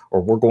or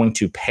we're going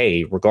to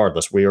pay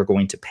regardless. We are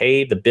going to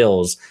pay the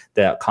bills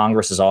that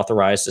Congress has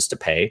authorized us to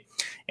pay.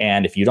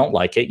 And if you don't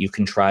like it, you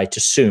can try to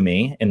sue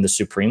me in the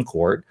Supreme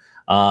Court.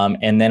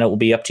 And then it will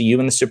be up to you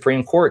in the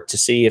Supreme Court to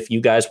see if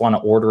you guys want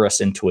to order us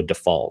into a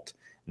default.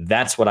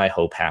 That's what I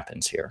hope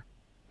happens here.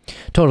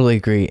 Totally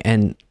agree.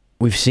 And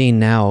we've seen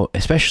now,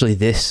 especially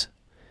this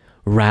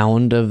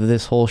round of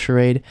this whole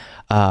charade,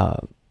 a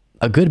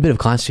good bit of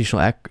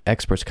constitutional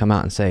experts come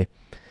out and say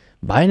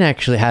Biden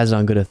actually has it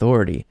on good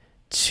authority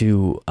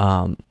to,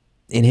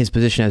 in his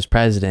position as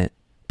president,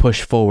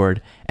 push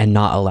forward and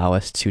not allow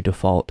us to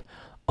default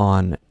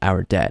on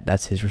our debt.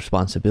 That's his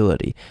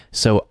responsibility.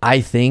 So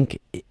I think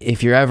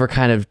if you're ever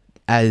kind of,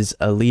 as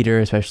a leader,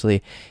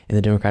 especially in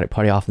the Democratic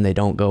Party, often they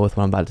don't go with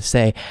what I'm about to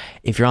say.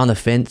 If you're on the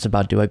fence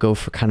about, do I go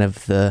for kind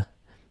of the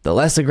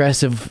less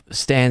aggressive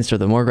stance or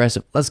the more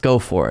aggressive, let's go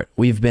for it.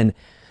 We've been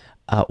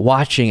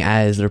watching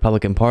as the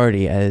Republican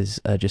Party, as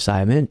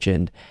Josiah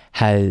mentioned,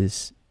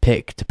 has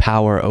picked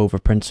power over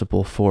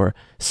principle for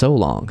so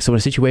long. So in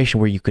a situation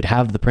where you could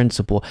have the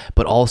principle,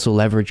 but also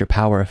leverage your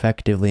power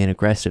effectively and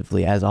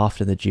aggressively, as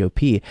often the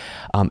GOP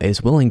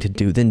is willing to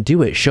do, then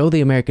do it. Show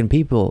the American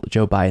people,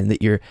 Joe Biden,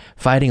 that you're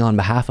fighting on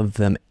behalf of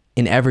them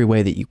in every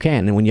way that you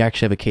can. And when you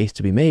actually have a case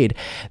to be made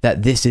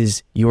that this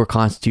is your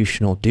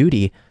constitutional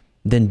duty,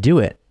 then do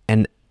it.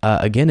 And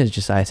again, as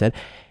Josiah said,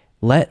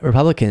 let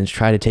Republicans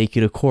try to take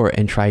you to court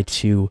and try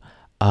to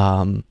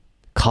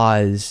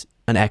cause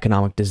an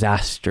economic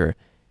disaster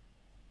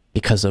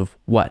because of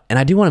what? And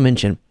I do want to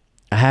mention,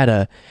 I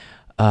had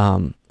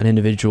an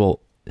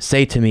individual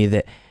say to me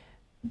that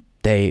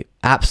they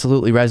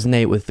absolutely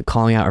resonate with the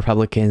calling out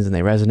Republicans and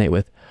they resonate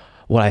with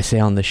what I say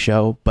on the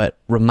show, but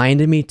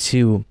reminded me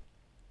to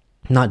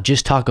not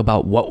just talk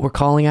about what we're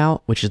calling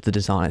out, which is the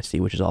dishonesty,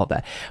 which is all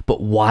that,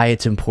 but why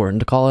it's important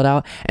to call it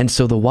out. And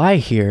so the why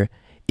here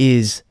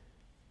is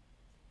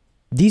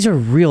these are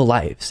real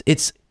lives.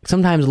 It's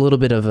sometimes a little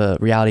bit of a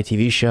reality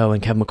TV show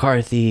and Kevin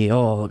McCarthy,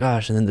 oh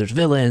gosh, and then there's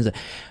villains.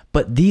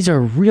 But these are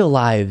real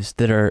lives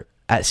that are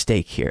at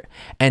stake here.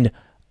 And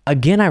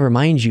again, I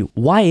remind you,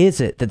 why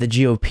is it that the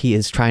GOP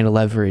is trying to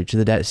leverage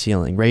the debt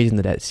ceiling, raising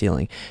the debt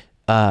ceiling?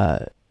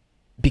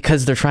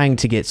 Because they're trying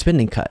to get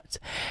spending cuts.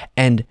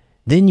 And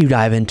then you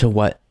dive into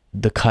what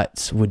the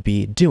cuts would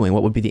be doing.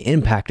 What would be the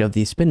impact of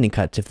these spending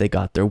cuts if they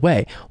got their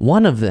way?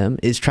 One of them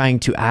is trying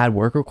to add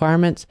work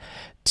requirements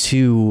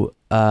to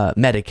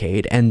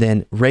Medicaid and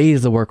then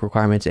raise the work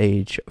requirements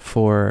age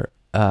for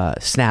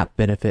SNAP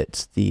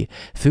benefits, the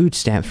food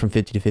stamps, from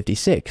 50 to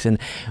 56. And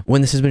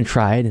when this has been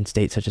tried in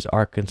states such as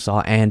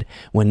Arkansas, and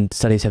when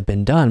studies have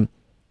been done,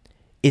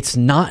 it's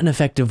not an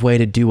effective way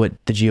to do what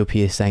the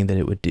GOP is saying that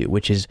it would do,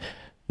 which is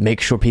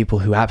make sure people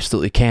who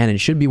absolutely can and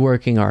should be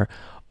working are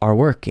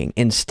working.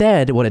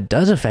 Instead, what it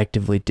does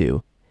effectively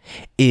do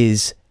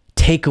is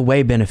take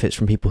away benefits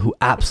from people who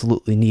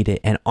absolutely need it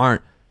and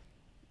aren't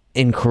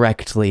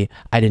incorrectly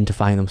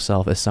identifying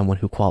themselves as someone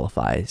who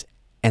qualifies.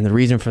 And the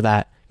reason for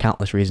that,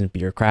 countless reasons: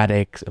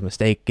 bureaucratic, a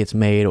mistake gets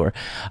made, or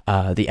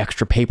the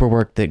extra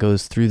paperwork that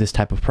goes through this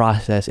type of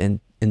process and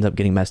ends up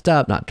getting messed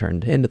up, not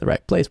turned into the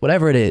right place,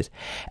 whatever it is.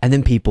 And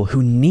then people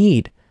who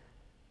need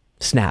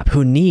SNAP,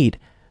 who need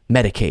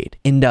Medicaid,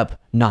 end up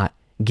not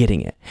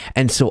getting it.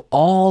 And so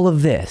all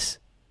of this,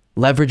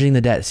 leveraging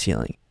the debt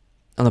ceiling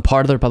on the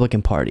part of the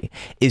Republican Party,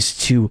 is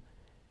to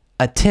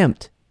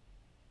attempt,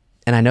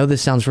 and I know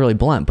this sounds really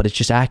blunt, but it's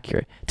just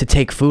accurate, to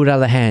take food out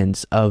of the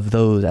hands of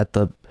those at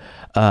the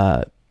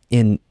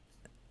in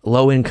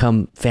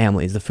low-income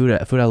families, the food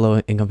out of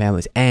low-income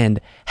families, and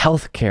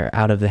healthcare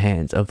out of the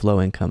hands of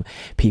low-income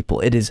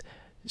people. It is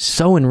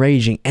so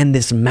enraging, and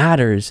this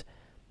matters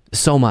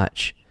so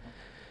much,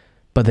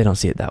 but they don't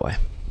see it that way.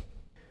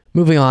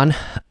 Moving on,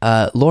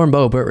 Lauren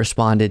Boebert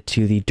responded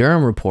to the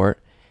Durham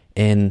report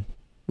in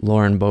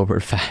Lauren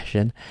Boebert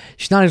fashion.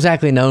 She's not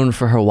exactly known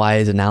for her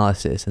wise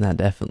analysis, and that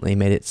definitely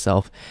made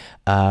itself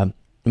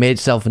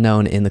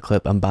known in the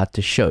clip I'm about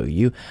to show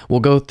you. We'll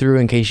go through,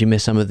 in case you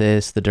missed some of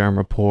this, the Durham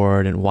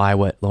report and why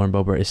what Lauren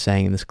Boebert is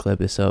saying in this clip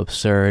is so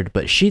absurd.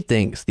 But she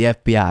thinks the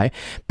FBI,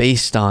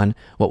 based on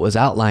what was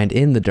outlined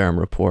in the Durham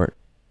report,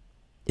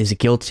 is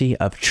guilty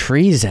of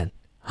treason.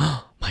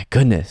 My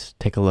goodness.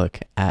 Take a look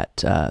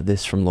at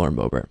this from Lauren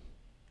Boebert.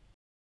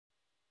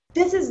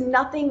 This is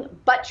nothing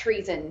but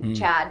treason,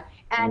 Chad.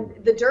 And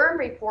the Durham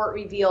report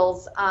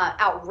reveals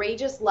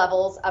outrageous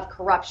levels of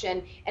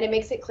corruption, and it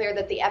makes it clear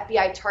that the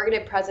FBI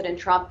targeted President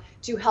Trump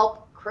to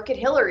help Crooked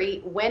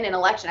Hillary win an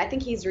election. I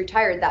think he's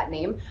retired that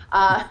name.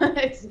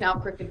 It's now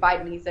Crooked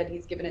Biden. He said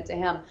he's given it to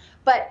him.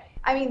 But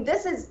I mean,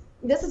 this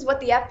is what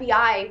the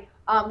FBI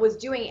was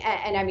doing,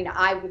 and I mean,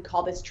 I would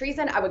call this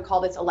treason. I would call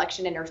this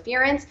election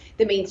interference.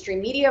 The mainstream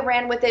media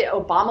ran with it.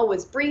 Obama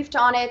was briefed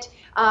on it.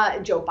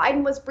 Joe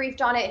Biden was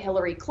briefed on it.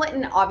 Hillary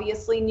Clinton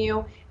obviously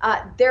knew.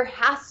 There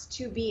has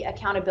to be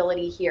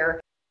accountability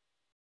here.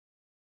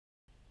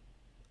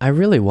 I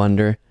really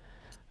wonder,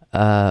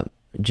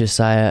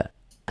 Josiah,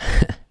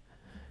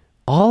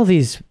 all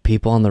these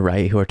people on the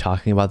right who are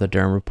talking about the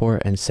Durham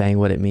report and saying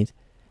what it means,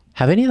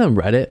 have any of them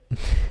read it?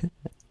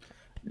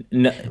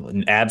 No,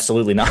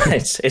 absolutely not.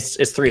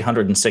 It's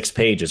 306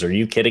 pages. Are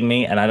you kidding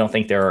me? And I don't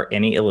think there are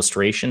any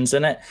illustrations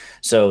in it.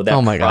 So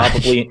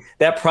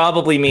that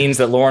probably means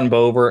that Lauren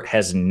Boebert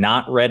has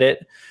not read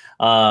it.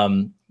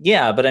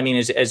 Yeah, but I mean,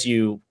 as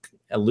you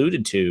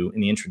alluded to in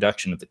the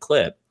introduction of the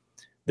clip,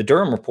 the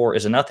Durham report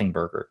is a nothing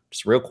burger.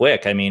 Just real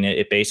quick. I mean,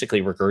 it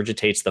basically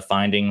regurgitates the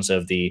findings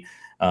of the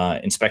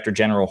Inspector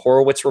General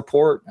Horowitz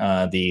report,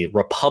 the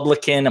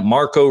Republican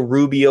Marco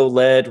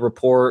Rubio-led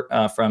report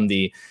from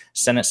the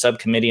Senate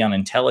Subcommittee on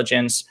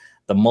Intelligence,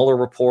 the Mueller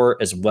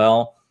report as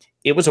well.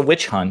 It was a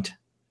witch hunt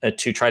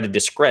to try to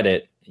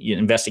discredit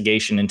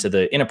investigation into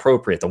the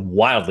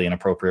wildly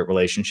inappropriate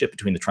relationship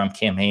between the Trump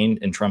campaign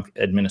and Trump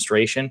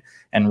administration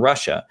and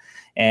Russia.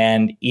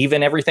 And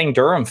even everything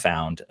Durham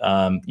found,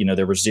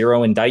 there were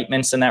 0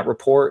 indictments in that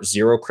report,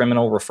 0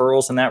 criminal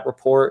referrals in that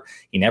report.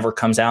 He never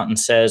comes out and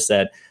says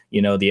that, the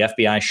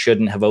FBI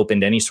shouldn't have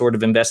opened any sort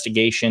of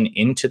investigation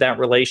into that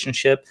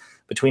relationship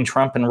between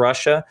Trump and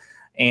Russia.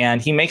 And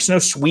he makes no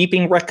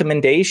sweeping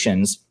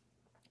recommendations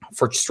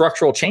for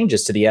structural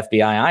changes to the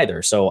FBI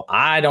either. So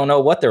I don't know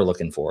what they're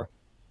looking for.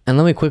 And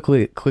let me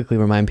quickly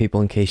remind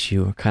people, in case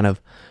you are kind of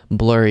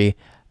blurry,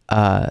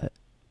 the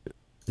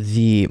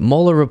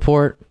Mueller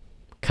report,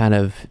 kind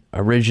of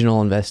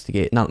original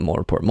investigation, not Mueller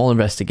report, Mueller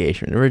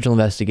investigation, original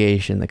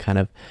investigation that kind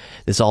of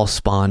this all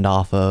spawned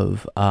off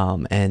of.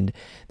 And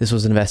this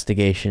was an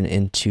investigation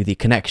into the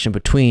connection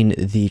between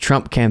the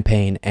Trump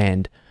campaign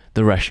and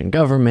the Russian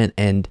government.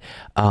 And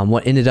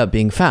what ended up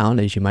being found,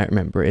 as you might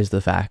remember, is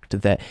the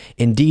fact that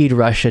indeed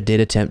Russia did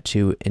attempt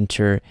to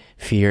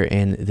interfere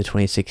in the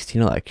 2016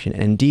 election.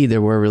 And indeed,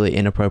 there were really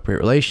inappropriate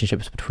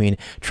relationships between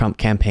Trump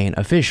campaign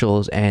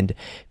officials and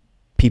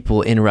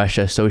people in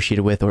Russia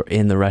associated with or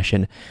in the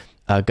Russian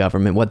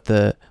government. What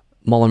the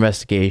Mueller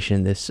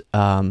investigation, this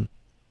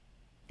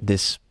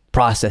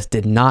process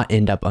did not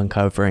end up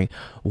uncovering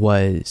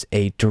was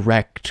a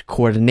direct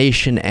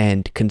coordination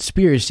and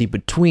conspiracy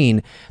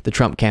between the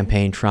Trump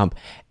campaign, Trump,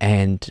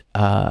 and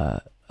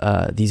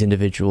these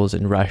individuals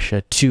in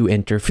Russia to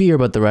interfere.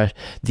 But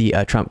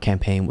the Trump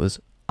campaign was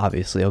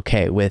obviously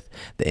okay with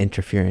the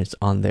interference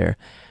on their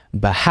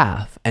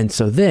behalf. And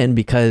so then,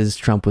 because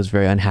Trump was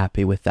very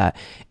unhappy with that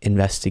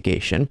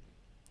investigation,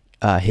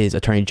 his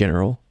attorney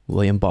general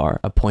William Barr,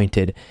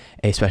 appointed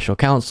a special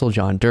counsel,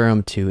 John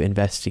Durham, to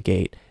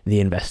investigate the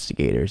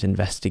investigators,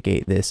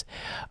 investigate this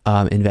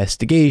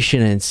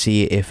investigation and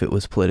see if it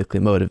was politically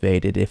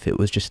motivated, if it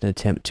was just an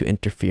attempt to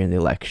interfere in the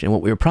election.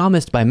 What we were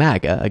promised by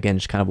MAGA, again,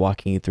 just kind of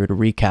walking you through to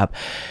recap,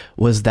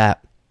 was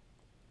that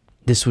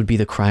this would be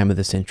the crime of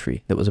the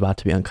century that was about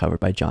to be uncovered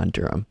by John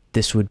Durham.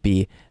 This would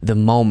be the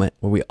moment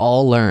where we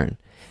all learn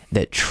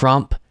that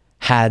Trump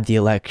had the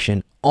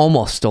election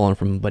almost stolen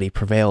from him, but he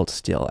prevailed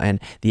still.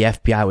 And the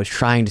FBI was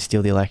trying to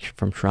steal the election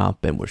from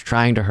Trump and was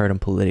trying to hurt him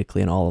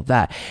politically and all of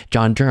that.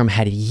 John Durham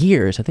had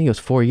years, I think it was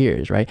 4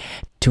 years, right,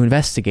 to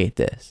investigate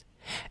this.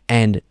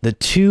 And the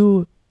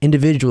two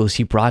individuals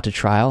he brought to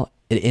trial,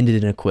 it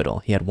ended in acquittal.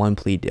 He had one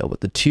plea deal,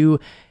 but the two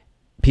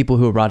people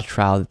who were brought to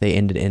trial, they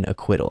ended in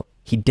acquittal.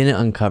 He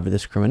didn't uncover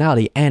this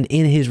criminality. And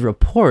in his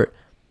report,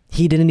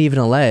 he didn't even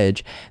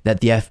allege that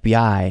the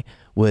FBI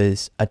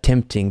was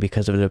attempting,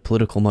 because of their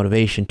political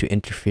motivation, to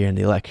interfere in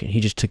the election.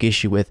 He just took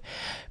issue with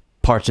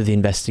parts of the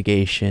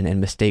investigation and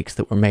mistakes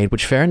that were made,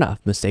 which, fair enough,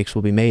 mistakes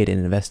will be made in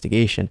an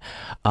investigation.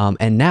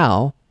 And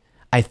now,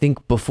 I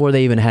think before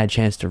they even had a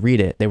chance to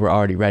read it, they were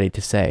already ready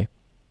to say,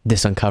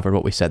 this uncovered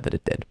what we said that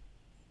it did.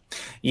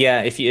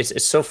 Yeah,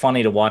 it's so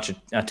funny to watch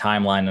a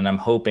timeline, and I'm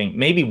hoping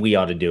maybe we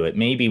ought to do it.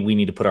 Maybe we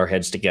need to put our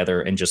heads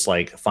together and just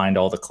like find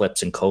all the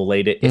clips and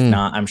collate it. If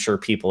not, I'm sure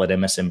people at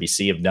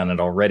MSNBC have done it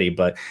already,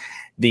 but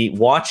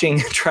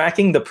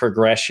tracking the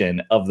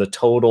progression of the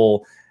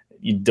total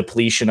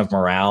depletion of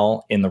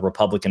morale in the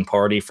Republican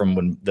Party from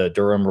when the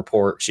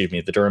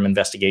Durham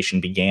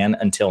investigation began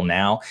until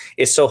now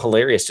is so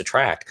hilarious to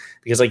track.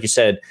 Because like you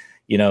said,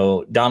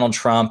 Donald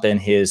Trump and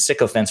his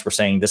sycophants were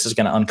saying, this is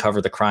going to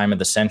uncover the crime of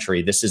the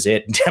century. This is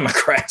it.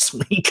 Democrats,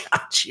 we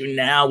got you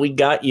now. We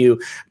got you,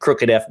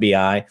 crooked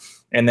FBI.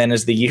 And then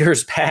as the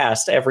years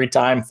passed, every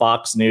time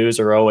Fox News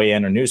or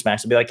OAN or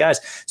Newsmax would be like, guys,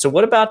 so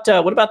what about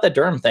that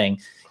Durham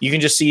thing? You can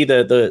just see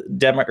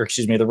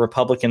the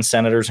Republican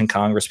senators and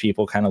Congress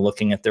people kind of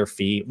looking at their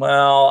feet.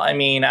 Well, I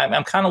mean,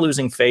 I'm kind of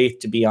losing faith,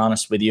 to be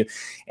honest with you.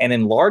 And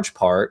in large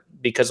part,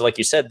 because like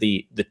you said,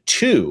 the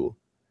two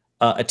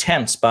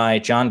attempts by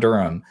John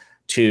Durham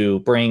to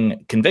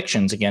bring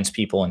convictions against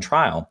people in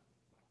trial,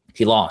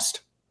 he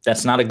lost.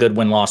 That's not a good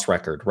win-loss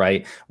record,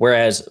 right?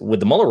 Whereas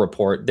with the Mueller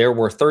report, there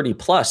were 30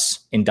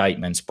 plus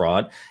indictments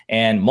brought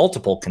and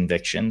multiple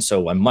convictions,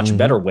 so a much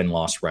better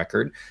win-loss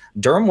record.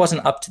 Durham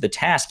wasn't up to the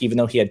task, even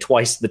though he had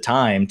twice the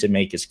time to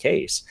make his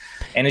case.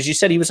 And as you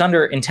said, he was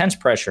under intense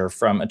pressure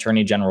from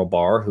Attorney General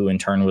Barr, who in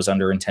turn was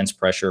under intense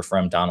pressure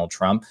from Donald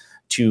Trump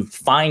to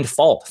find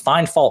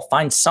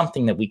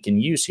something that we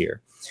can use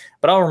here.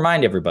 But I'll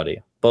remind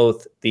everybody,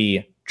 both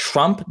the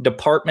Trump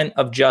Department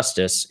of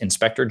Justice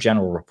Inspector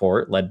General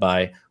report led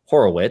by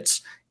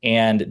Horowitz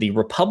and the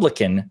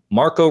Republican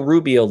Marco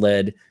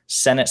Rubio-led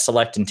Senate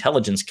Select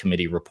Intelligence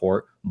Committee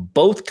report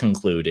both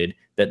concluded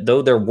that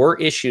though there were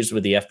issues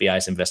with the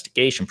FBI's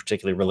investigation,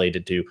 particularly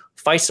related to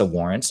FISA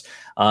warrants,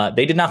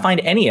 they did not find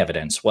any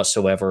evidence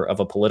whatsoever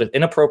of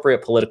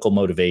inappropriate political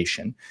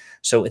motivation.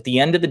 So at the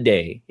end of the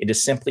day, it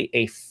is simply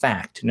a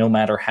fact, no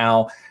matter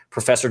how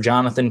Professor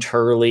Jonathan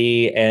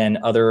Turley and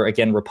other,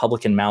 again,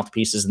 Republican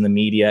mouthpieces in the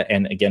media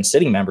and, again,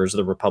 sitting members of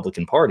the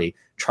Republican Party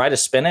try to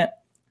spin it.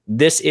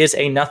 This is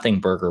a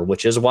nothing burger,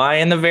 which is why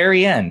in the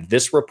very end,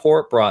 this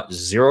report brought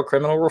 0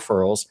 criminal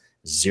referrals,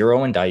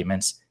 0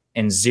 indictments,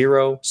 and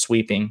 0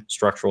 sweeping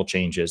structural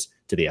changes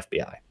to the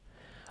FBI.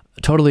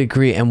 Totally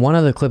agree. And one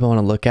other clip I want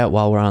to look at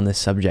while we're on this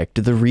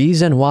subject, the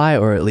reason why,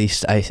 or at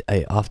least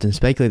I often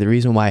speculate, the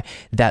reason why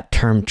that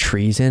term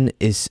treason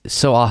is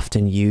so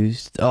often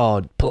used.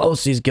 Oh,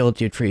 Pelosi's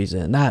guilty of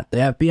treason. The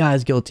FBI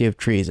is guilty of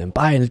treason.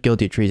 Biden is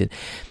guilty of treason.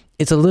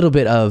 It's a little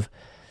bit of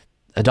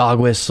a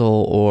dog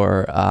whistle,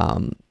 or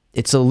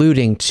it's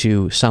alluding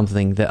to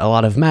something that a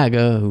lot of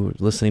MAGA, who are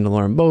listening to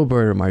Lauren Boebert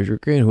or Marjorie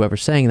Greene,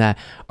 whoever's saying that,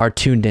 are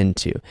tuned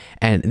into.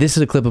 And this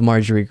is a clip of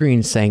Marjorie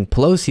Greene saying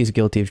Pelosi is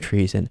guilty of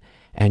treason.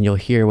 And you'll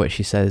hear what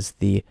she says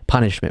the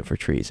punishment for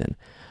treason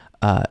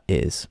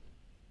is.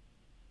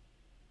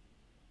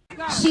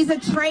 She's a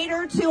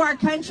traitor to our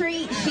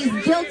country. She's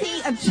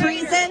guilty of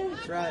treason.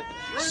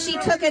 She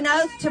took an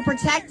oath to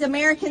protect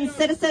American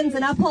citizens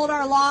and uphold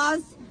our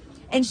laws.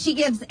 And she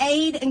gives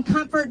aid and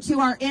comfort to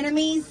our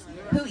enemies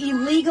who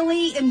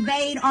illegally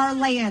invade our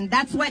land.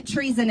 That's what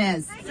treason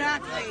is.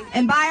 Exactly.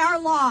 And by our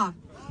law,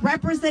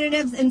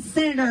 representatives and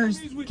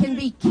senators can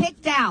be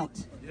kicked out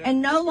and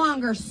no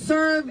longer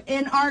serve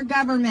in our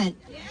government.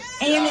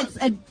 And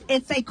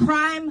it's a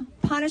crime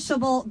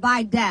punishable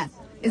by death,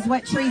 is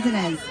what treason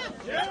is.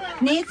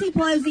 Nancy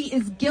Pelosi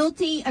is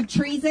guilty of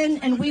treason,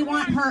 and we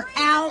want her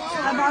out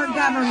of our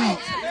government.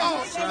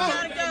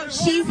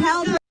 She's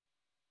held her...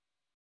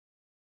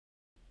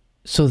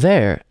 So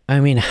there, I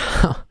mean,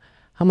 how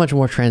much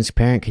more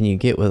transparent can you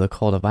get with a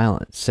call to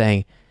violence?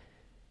 Saying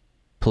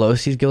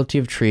Pelosi's guilty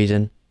of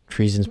treason,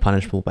 treason's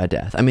punishable by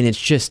death. I mean,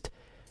 it's just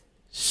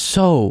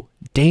so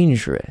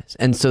dangerous.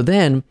 And so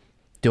then,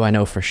 do I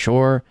know for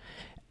sure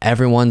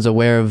everyone's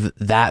aware of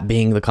that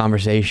being the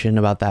conversation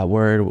about that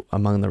word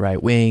among the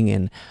right wing?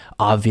 And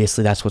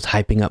obviously that's what's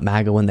hyping up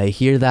MAGA when they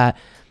hear that.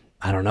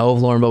 I don't know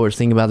if Lauren Boebert's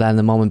thinking about that in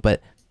the moment,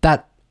 but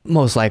that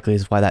most likely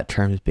is why that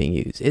term is being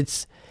used.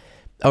 It's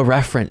a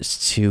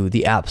reference to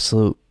the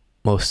absolute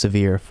most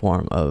severe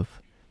form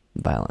of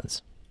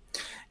violence.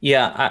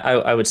 Yeah,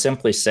 I would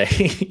simply say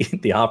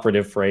the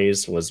operative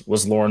phrase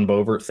was Lauren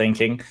Boebert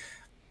thinking.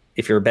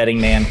 If you're a betting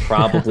man,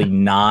 probably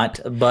not.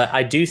 But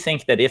I do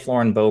think that if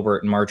Lauren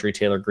Boebert and Marjorie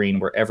Taylor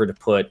Greene were ever to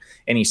put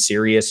any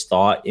serious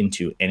thought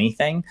into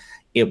anything,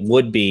 it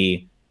would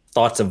be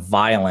thoughts of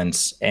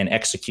violence and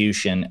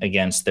execution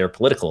against their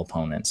political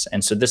opponents.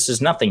 And so this is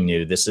nothing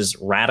new. This is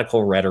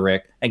radical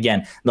rhetoric,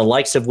 again, the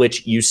likes of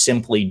which you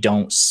simply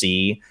don't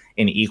see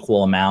in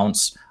equal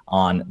amounts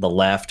on the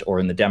left or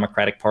in the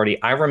Democratic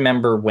Party. I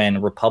remember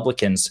when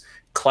Republicans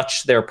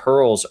clutched their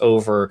pearls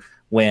over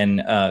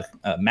when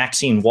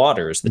Maxine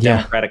Waters, the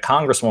Democratic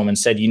Congresswoman,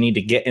 said you need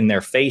to get in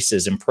their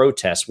faces and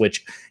protest,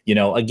 which,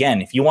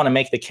 again, if you want to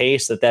make the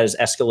case that is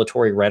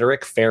escalatory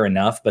rhetoric, fair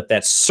enough, but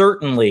that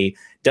certainly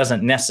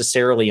doesn't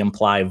necessarily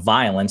imply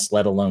violence,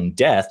 let alone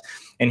death.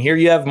 And here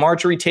you have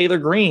Marjorie Taylor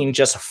Greene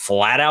just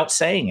flat out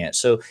saying it.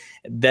 So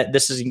that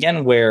this is,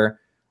 again, where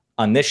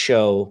on this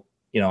show,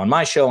 on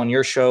my show, on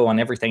your show, on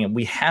everything,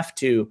 we have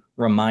to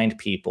remind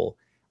people,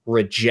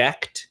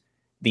 reject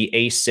the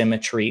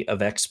asymmetry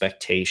of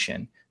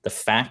expectation. The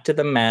fact of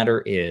the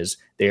matter is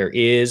there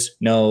is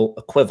no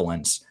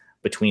equivalence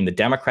between the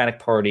Democratic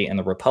Party and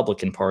the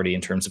Republican Party in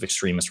terms of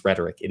extremist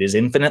rhetoric. It is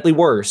infinitely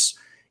worse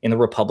in the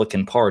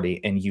Republican Party,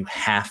 and you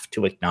have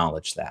to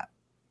acknowledge that.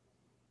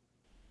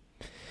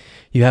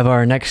 You have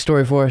our next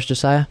story for us,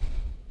 Josiah?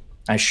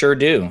 I sure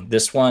do.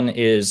 This one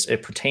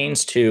it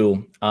pertains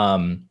to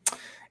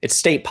it's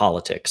state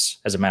politics,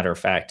 as a matter of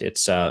fact.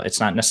 It's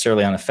not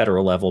necessarily on a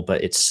federal level,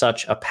 but it's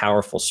such a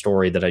powerful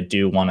story that I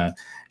do want to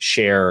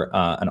share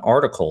an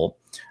article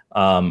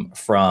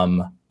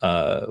from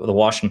the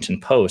Washington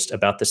Post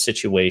about the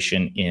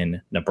situation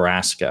in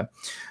Nebraska.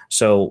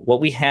 So what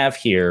we have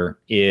here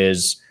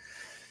is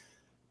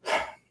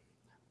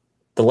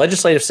the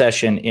legislative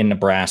session in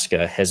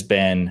Nebraska has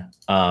been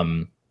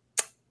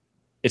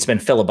it's been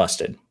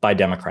filibustered by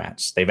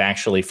Democrats. They've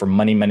actually, for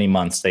many, many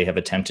months, they have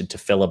attempted to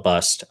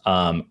filibust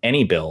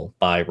any bill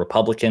by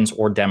Republicans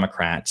or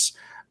Democrats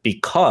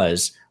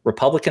because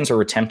Republicans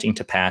are attempting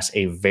to pass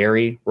a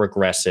very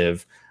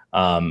regressive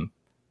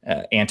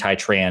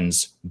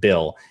anti-trans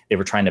bill. They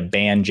were trying to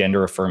ban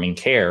gender-affirming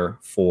care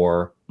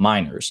for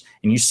minors.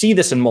 And you see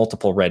this in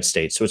multiple red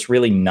states. So it's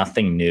really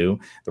nothing new.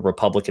 The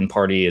Republican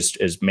Party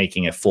is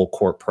making a full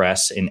court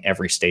press in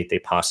every state they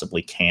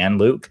possibly can,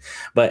 Luke.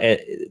 But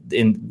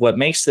in what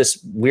makes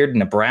this weird in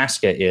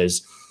Nebraska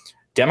is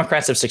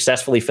Democrats have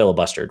successfully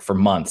filibustered for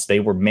months. They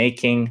were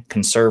making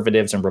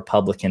conservatives and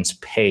Republicans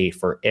pay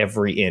for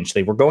every inch.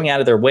 They were going out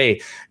of their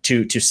way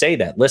to say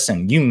that,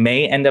 listen, you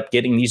may end up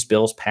getting these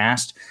bills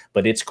passed,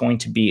 but it's going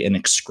to be an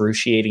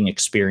excruciating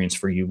experience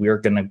for you. We are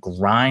going to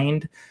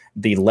grind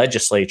the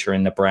legislature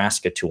in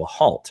Nebraska to a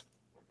halt.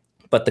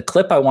 But the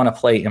clip I want to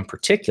play in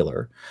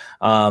particular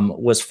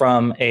was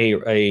from a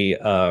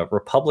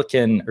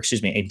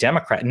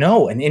Democrat.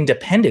 No, an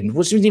independent. It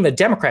wasn't even a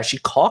Democrat. She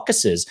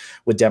caucuses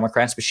with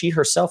Democrats, but she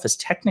herself is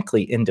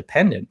technically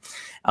independent.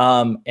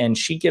 And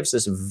she gives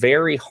this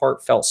very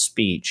heartfelt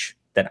speech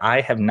that I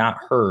have not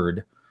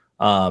heard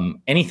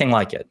anything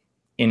like it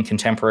in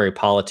contemporary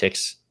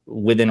politics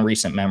within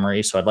recent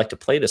memory. So I'd like to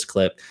play this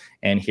clip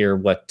and hear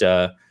what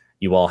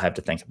you all have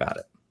to think about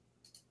it.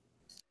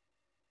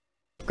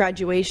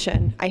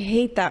 Graduation. I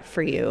hate that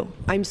for you.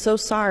 I'm so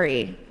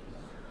sorry.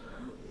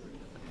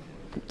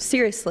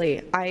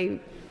 Seriously, I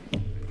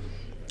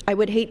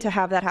would hate to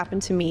have that happen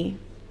to me.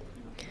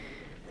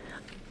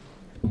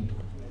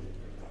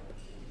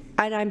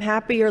 And I'm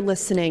happy you're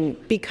listening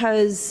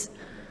because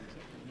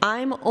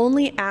I'm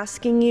only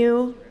asking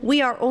you,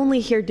 we are only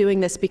here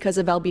doing this because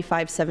of LB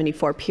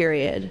 574,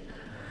 period.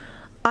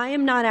 I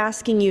am not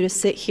asking you to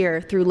sit here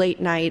through late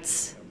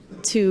nights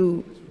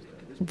to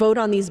vote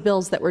on these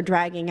bills that we're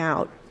dragging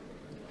out.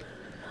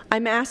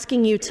 I'm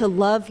asking you to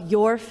love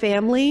your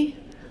family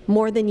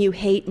more than you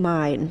hate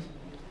mine.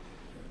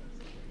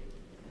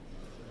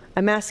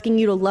 I'm asking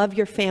you to love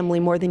your family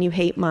more than you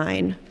hate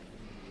mine.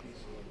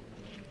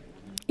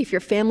 If your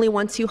family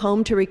wants you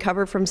home to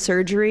recover from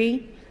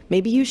surgery,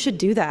 maybe you should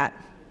do that.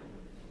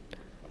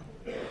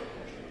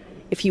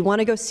 If you want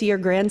to go see your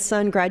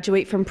grandson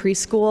graduate from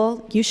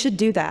preschool, you should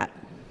do that.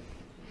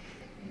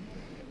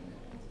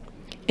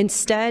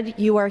 Instead,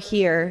 you are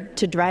here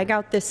to drag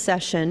out this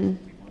session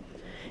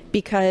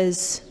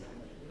because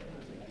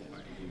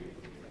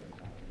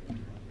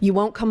you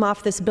won't come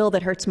off this bill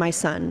that hurts my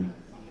son.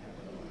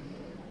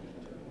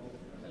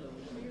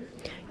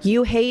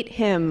 You hate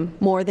him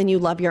more than you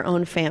love your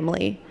own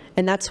family,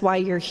 and that's why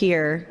you're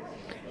here.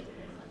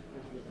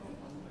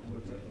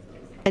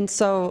 And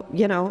so,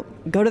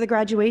 go to the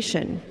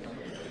graduation.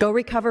 Go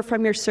recover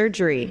from your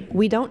surgery.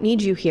 We don't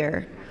need you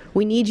here.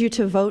 We need you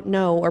to vote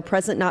no or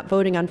present not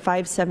voting on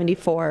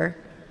 574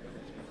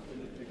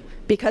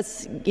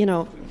 because,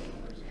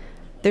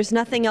 there's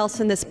nothing else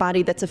in this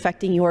body that's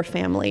affecting your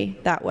family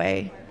that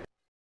way.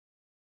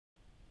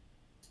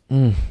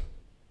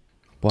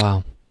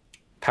 Wow.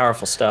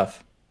 Powerful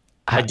stuff.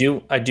 I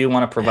do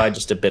want to provide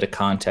just a bit of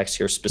context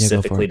here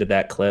specifically to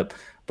that clip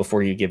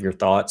before you give your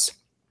thoughts.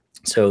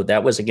 So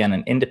that was, again,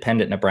 an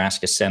independent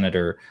Nebraska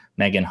Senator,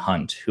 Megan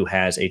Hunt, who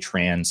has a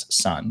trans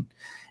son.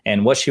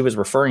 And what she was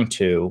referring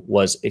to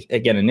was,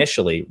 again,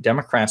 initially,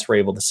 Democrats were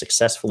able to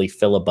successfully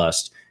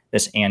filibust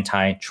this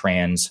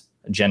anti-trans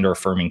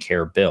gender-affirming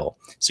care bill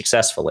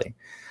successfully.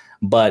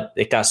 But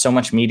it got so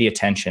much media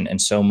attention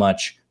and so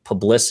much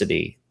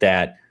publicity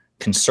that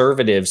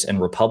conservatives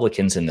and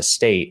Republicans in the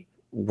state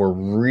were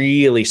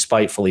really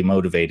spitefully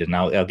motivated. And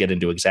I'll get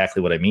into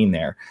exactly what I mean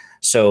there.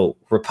 So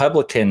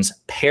Republicans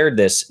paired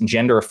this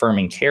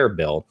gender-affirming care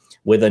bill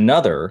with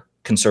another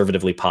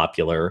conservatively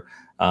popular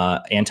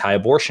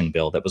anti-abortion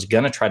bill that was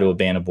going to try to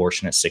ban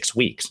abortion at 6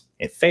 weeks.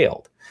 It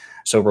failed.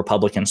 So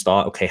Republicans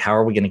thought, okay, how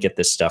are we going to get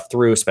this stuff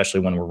through, especially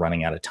when we're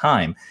running out of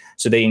time?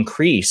 So they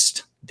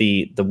increased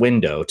the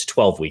window to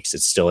 12 weeks.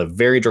 It's still a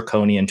very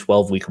draconian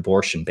 12-week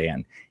abortion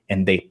ban.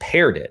 And they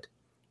paired it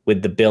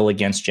with the bill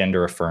against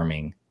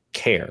gender-affirming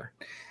care.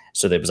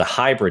 So there was a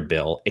hybrid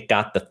bill. It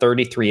got the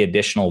 33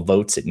 additional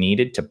votes it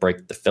needed to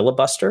break the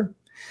filibuster.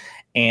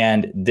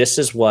 And this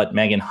is what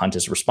Megan Hunt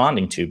is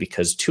responding to,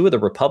 because two of the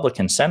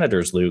Republican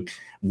senators, Luke,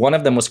 one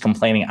of them was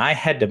complaining, I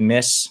had to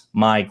miss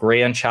my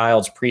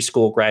grandchild's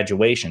preschool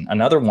graduation.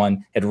 Another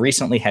one had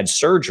recently had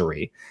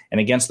surgery and,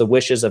 against the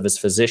wishes of his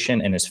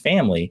physician and his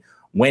family,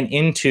 went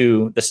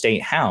into the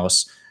state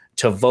house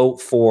to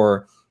vote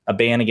for a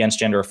ban against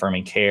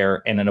gender-affirming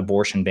care and an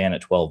abortion ban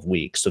at 12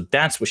 weeks. So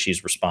that's what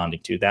she's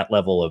responding to, that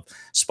level of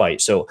spite.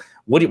 So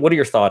what are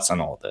your thoughts on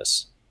all of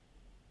this?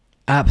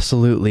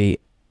 Absolutely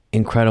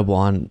incredible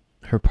on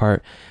her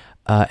part.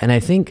 And I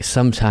think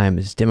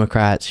sometimes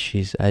Democrats,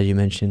 she's, as you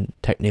mentioned,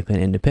 technically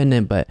an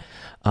independent, but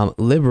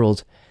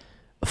liberals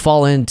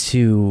fall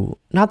into,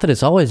 not that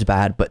it's always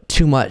bad, but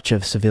too much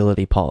of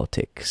civility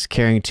politics,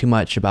 caring too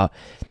much about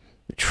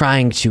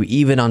trying to,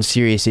 even on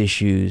serious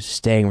issues,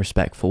 staying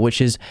respectful, which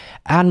is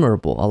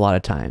admirable a lot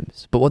of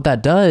times. But what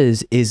that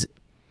does is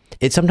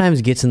it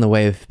sometimes gets in the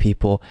way of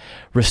people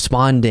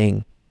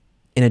responding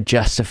in a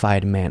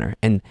justified manner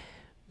and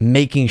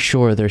making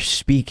sure they're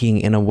speaking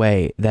in a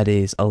way that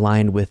is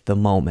aligned with the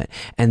moment.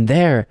 And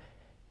there,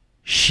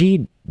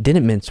 she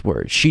didn't mince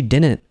words. She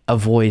didn't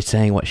avoid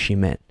saying what she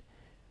meant.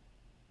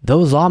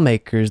 Those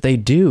lawmakers, they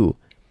do.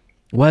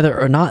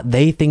 Whether or not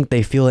they think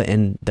they feel it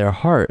in their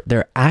heart,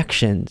 their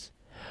actions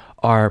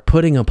are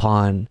putting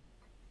upon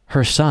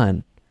her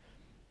son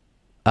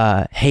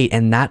hate,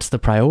 and that's the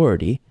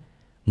priority,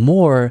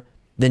 more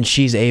than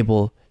she's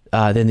able,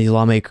 than these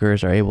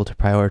lawmakers are able to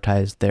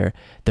prioritize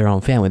their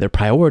own family. They're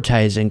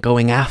prioritizing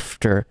going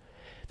after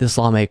this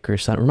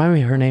lawmaker's son. Remind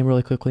me her name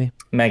really quickly.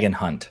 Megan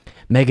Hunt.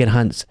 Megan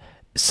Hunt's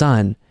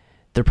son.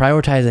 They're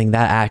prioritizing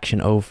that action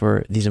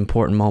over these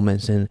important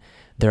moments in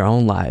their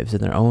own lives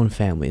and their own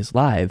families'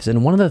 lives.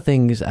 And one of the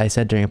things I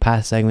said during a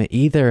past segment,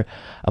 either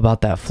about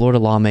that Florida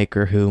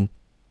lawmaker who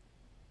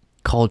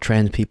called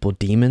trans people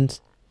demons,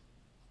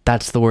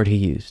 that's the word he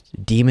used,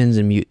 demons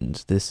and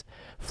mutants, this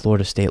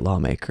Florida state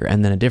lawmaker.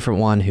 And then a different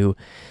one who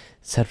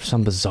said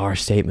some bizarre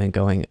statement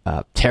going,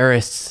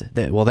 terrorists,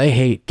 they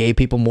hate gay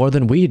people more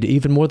than we do,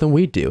 even more than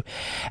we do.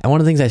 And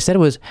one of the things I said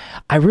was,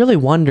 I really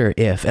wonder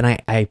if, and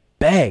I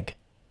beg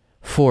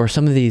for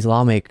some of these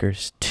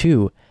lawmakers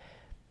to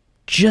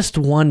just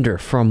wonder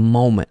for a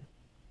moment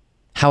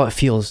how it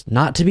feels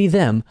not to be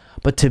them,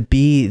 but to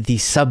be the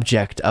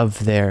subject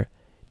of their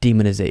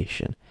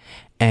demonization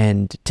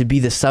and to be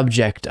the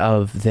subject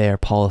of their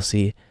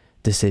policy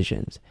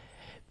decisions.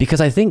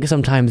 Because I think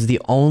sometimes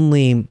the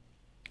only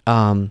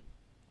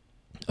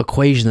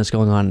equation that's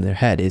going on in their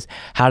head is,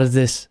 how does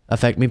this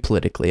affect me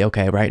politically?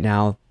 Okay, right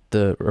now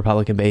the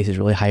Republican base is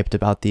really hyped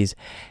about these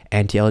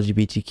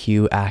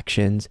anti-LGBTQ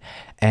actions,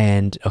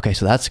 and okay,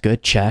 so that's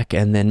good, check.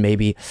 And then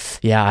maybe,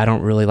 yeah, I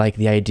don't really like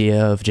the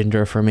idea of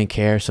gender-affirming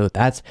care, so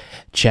that's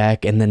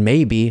check. And then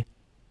maybe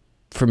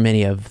for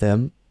many of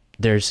them,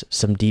 there's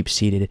some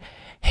deep-seated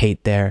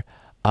hate there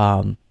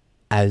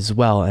as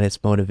well, and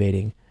it's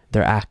motivating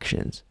their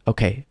actions.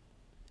 Okay,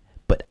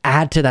 but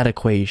add to that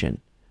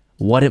equation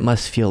what it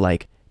must feel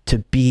like to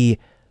be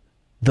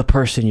the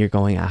person you're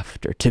going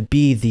after, to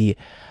be the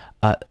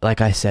like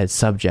I said,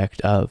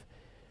 subject of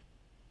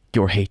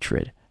your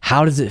hatred.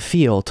 How does it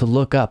feel to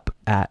look up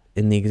at,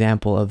 in the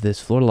example of this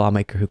Florida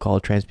lawmaker who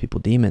called trans people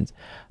demons,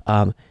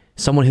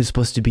 someone who's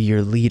supposed to be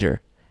your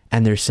leader,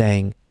 and they're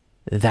saying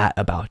that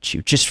about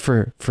you just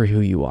for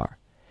who you are?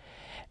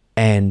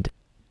 And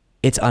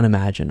it's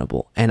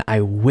unimaginable. And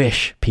I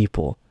wish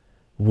people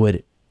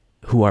would,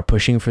 who are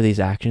pushing for these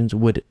actions,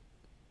 would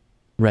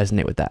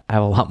resonate with that. I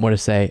have a lot more to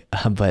say,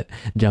 but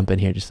jump in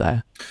here,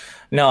 Josiah.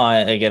 No,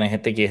 I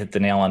think you hit the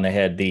nail on the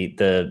head.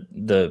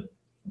 The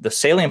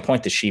salient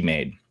point that she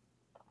made,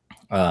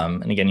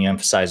 and again, you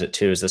emphasize it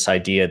too, is this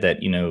idea that,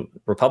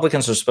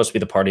 Republicans are supposed to be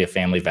the party of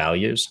family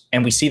values,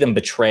 and we see them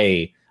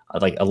betray,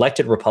 like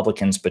elected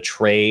Republicans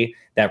betray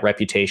that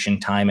reputation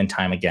time and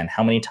time again.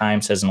 How many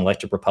times has an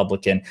elected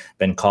Republican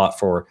been caught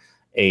for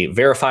a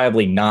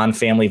verifiably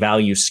non-family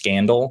value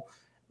scandal,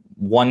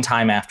 one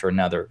time after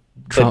another.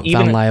 Trump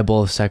found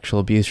liable of sexual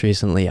abuse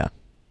recently. Yeah.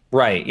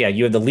 Right. Yeah.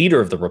 You have the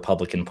leader of the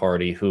Republican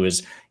Party who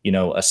is,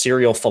 a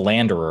serial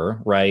philanderer,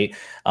 right?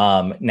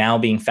 Now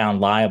being found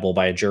liable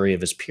by a jury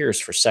of his peers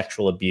for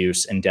sexual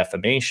abuse and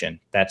defamation.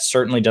 That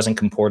certainly doesn't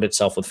comport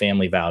itself with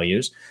family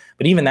values.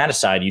 But even that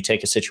aside, you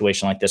take a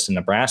situation like this in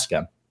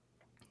Nebraska.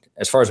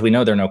 As far as we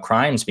know, there are no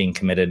crimes being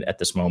committed at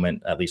this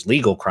moment, at least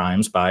legal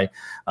crimes by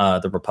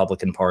the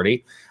Republican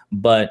Party.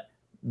 But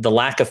the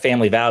lack of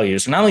family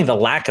values, not only the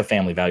lack of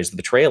family values, the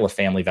betrayal of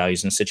family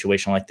values in a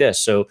situation like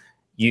this. So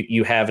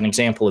you have an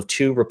example of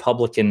 2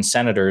 Republican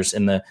senators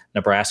in the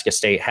Nebraska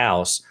State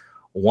House,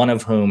 one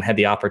of whom had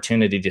the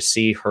opportunity to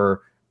see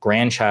her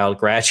grandchild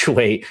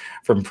graduate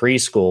from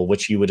preschool,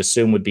 which you would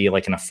assume would be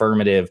like an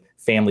affirmative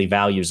family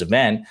values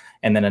event.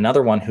 And then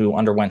another one who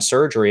underwent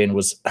surgery and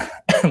was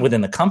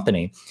within the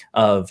company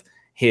of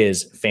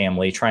his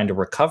family trying to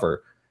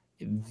recover.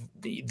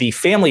 The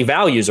family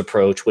values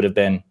approach would have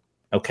been,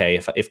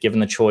 okay, if given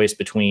the choice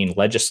between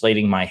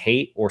legislating my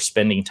hate or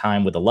spending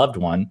time with a loved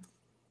one,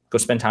 go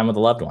spend time with a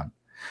loved one.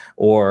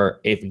 Or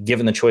if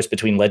given the choice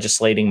between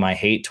legislating my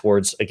hate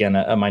towards, again,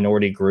 a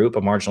minority group,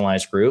 a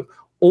marginalized group,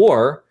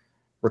 or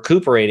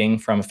recuperating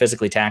from a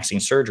physically taxing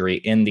surgery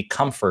in the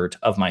comfort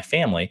of my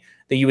family,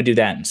 that you would do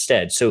that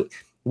instead. So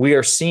we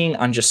are seeing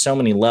on just so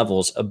many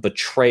levels of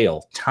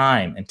betrayal,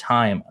 time and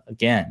time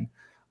again,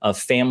 of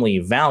family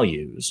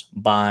values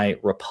by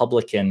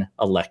Republican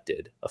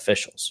elected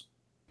officials.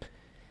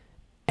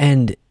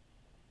 And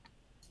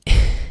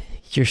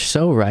you're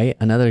so right.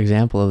 Another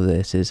example of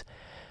this is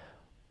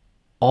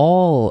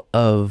all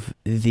of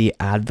the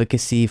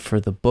advocacy for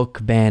the book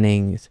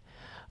bannings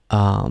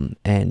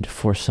and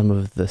for some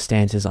of the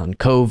stances on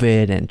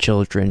COVID and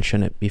children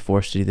shouldn't be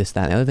forced to do this,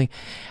 that, and the other thing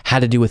had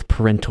to do with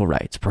parental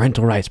rights.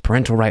 Parental rights.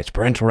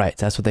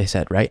 That's what they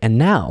said, right? And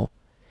now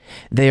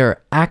they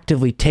are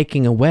actively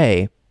taking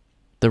away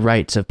the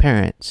rights of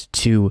parents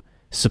to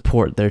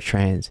support their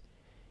trans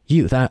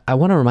youth. I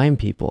want to remind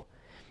people,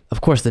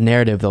 of course, the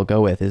narrative they'll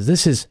go with is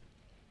this is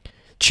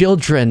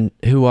children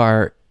who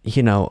are,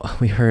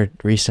 we heard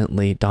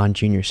recently Don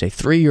Jr. say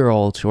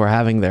 3-year-olds who are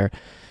having their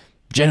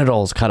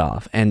genitals cut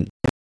off and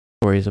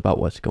stories about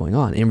what's going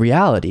on. In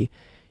reality,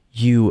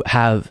 you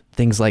have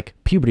things like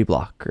puberty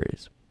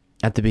blockers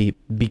at the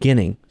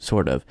beginning,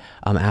 sort of,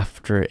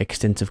 after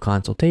extensive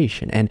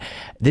consultation. And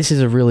this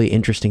is a really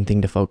interesting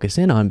thing to focus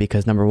in on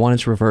because number one,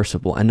 it's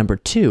reversible. And number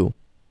two,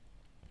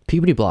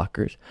 puberty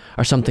blockers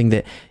are something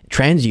that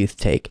trans youth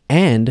take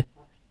and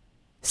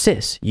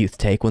cis youth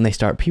take when they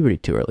start puberty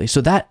too early.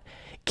 So that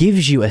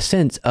gives you a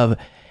sense of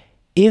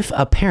if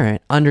a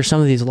parent under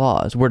some of these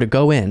laws were to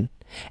go in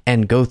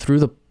and go through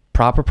the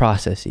proper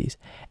processes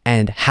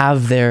and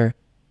have their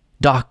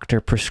doctor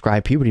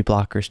prescribe puberty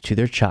blockers to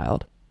their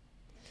child,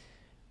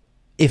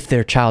 if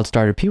their child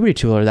started puberty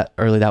too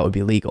early, that would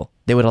be legal.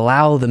 They would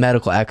allow the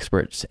medical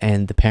experts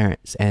and the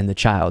parents and the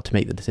child to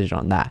make the decision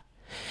on that.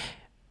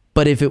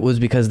 But if it was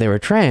because they were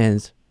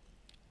trans,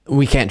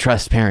 we can't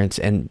trust parents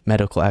and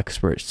medical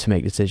experts to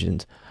make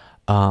decisions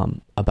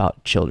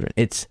about children.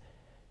 It's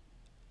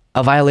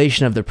a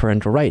violation of the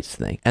parental rights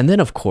thing. And then,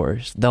 of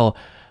course, they'll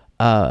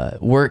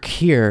work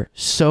here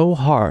so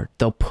hard.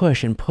 They'll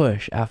push and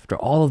push after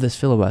all of this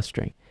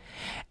filibustering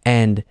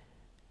and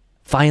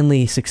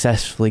finally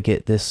successfully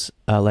get this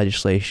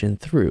legislation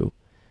through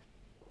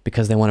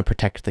because they want to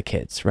protect the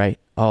kids, right?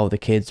 Oh, the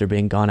kids are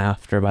being gone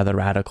after by the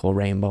radical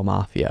rainbow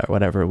mafia or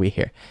whatever we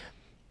hear.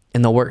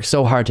 And they'll work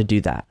so hard to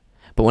do that.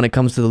 But when it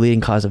comes to the leading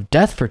cause of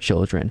death for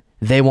children,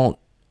 they won't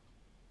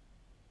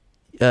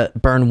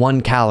burn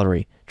 1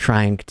 calorie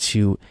trying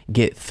to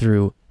get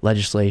through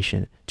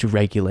legislation to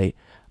regulate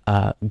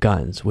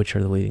guns, which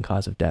are the leading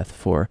cause of death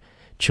for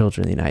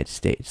children in the United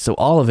States. So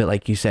all of it,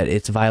 like you said,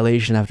 it's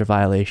violation after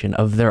violation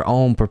of their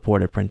own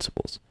purported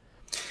principles.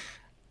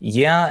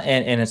 Yeah,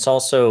 and it's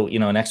also,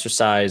 an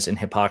exercise in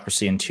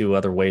hypocrisy in 2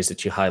 other ways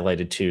that you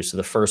highlighted too. So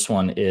the first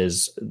one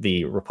is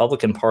the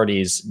Republican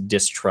Party's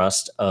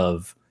distrust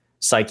of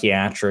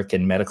psychiatric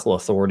and medical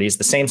authorities.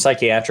 The same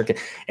psychiatric,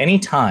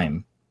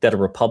 anytime that a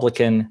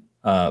Republican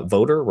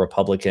voter,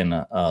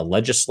 Republican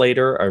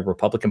legislator, a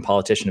Republican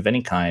politician of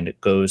any kind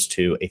goes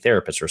to a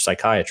therapist or a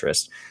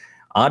psychiatrist,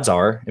 odds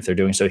are, if they're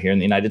doing so here in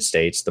the United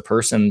States, the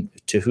person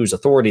to whose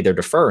authority they're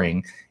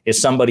deferring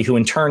is somebody who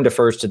in turn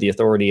defers to the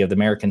authority of the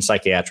American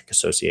Psychiatric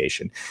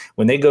Association.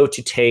 When they go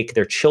to take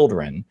their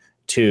children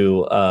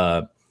to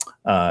a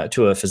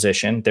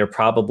physician, they're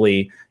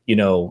probably,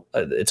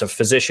 it's a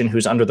physician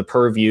who's under the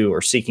purview or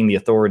seeking the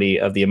authority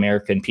of the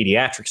American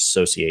Pediatrics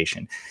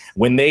Association.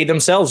 When they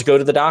themselves go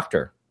to the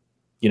doctor,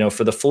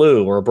 for the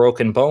flu or a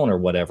broken bone or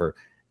whatever,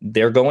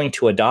 they're going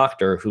to a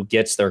doctor who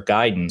gets their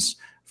guidance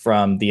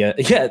from the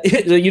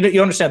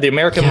you understand, the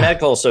American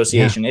Medical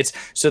Association. It's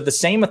so the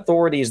same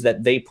authorities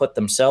that they put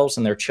themselves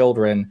and their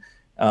children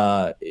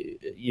to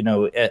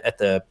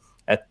the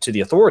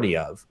authority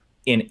of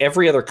in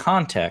every other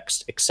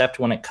context except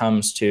when it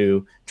comes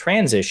to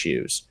trans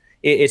issues.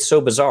 It's so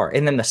bizarre.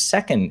 And then the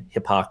second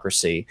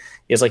hypocrisy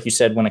is, like you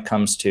said, when it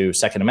comes to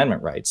Second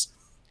Amendment rights.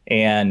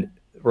 And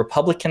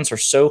Republicans are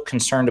so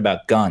concerned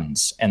about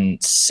guns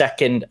and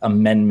Second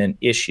Amendment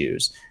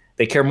issues.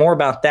 They care more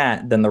about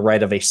that than the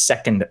right of a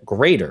second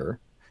grader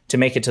to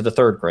make it to the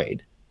third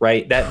grade,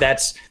 right?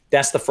 That's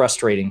the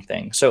frustrating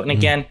thing. So, and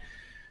again,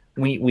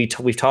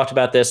 we've talked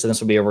about this, and this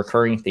will be a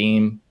recurring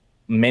theme.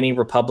 Many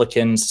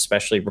Republicans,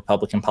 especially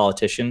Republican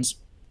politicians,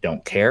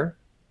 don't care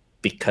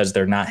because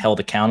they're not held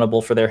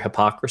accountable for their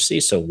hypocrisy.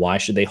 So why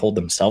should they hold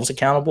themselves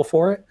accountable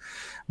for it?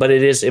 But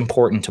it is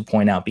important to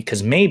point out,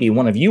 because maybe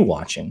one of you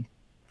watching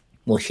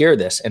will hear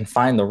this and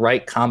find the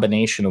right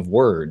combination of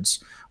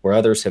words where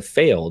others have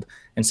failed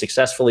and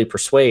successfully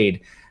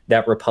persuade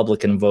that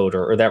Republican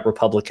voter or that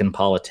Republican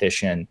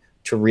politician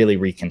to really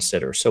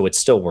reconsider. So it's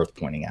still worth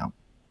pointing out.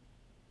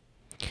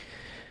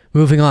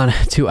 Moving on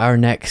to our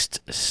next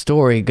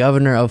story,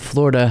 Governor of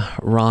Florida,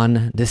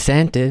 Ron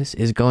DeSantis,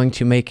 is going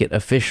to make it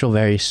official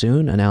very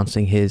soon,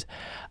 announcing his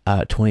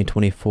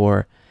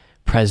 2024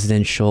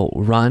 presidential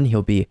run.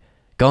 He'll be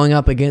going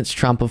up against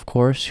Trump, of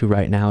course, who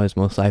right now is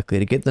most likely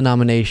to get the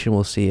nomination.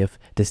 We'll see if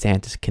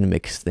DeSantis can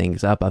mix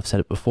things up. I've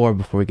said it before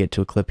we get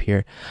to a clip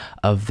here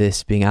of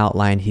this being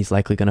outlined. He's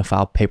likely going to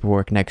file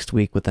paperwork next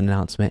week with an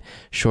announcement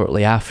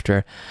shortly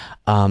after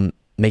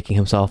making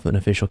himself an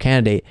official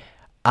candidate.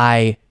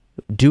 I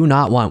do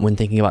not want, when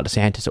thinking about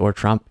DeSantis or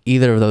Trump,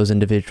 either of those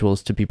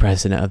individuals to be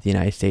president of the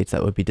United States.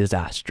 That would be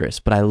disastrous.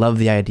 But I love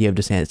the idea of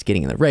DeSantis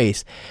getting in the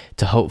race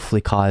to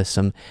hopefully cause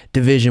some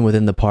division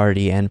within the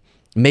party, and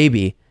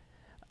maybe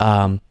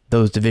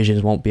those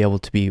divisions won't be able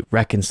to be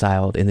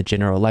reconciled in the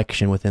general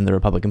election within the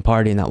Republican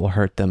Party, and that will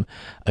hurt them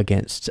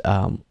against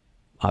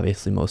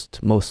obviously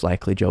most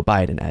likely Joe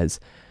Biden as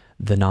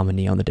the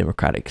nominee on the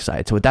Democratic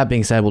side. So with that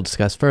being said, we'll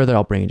discuss further.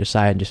 I'll bring you to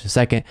side in just a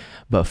second.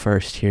 But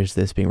first, here's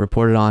this being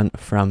reported on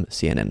from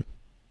CNN.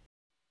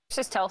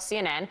 Just tell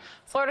CNN,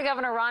 Florida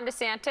Governor Ron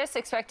DeSantis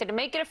expected to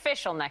make it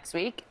official next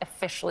week,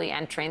 officially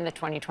entering the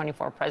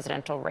 2024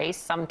 presidential race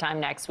sometime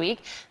next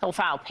week. He'll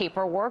file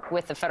paperwork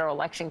with the Federal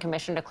Election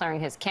Commission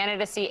declaring his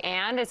candidacy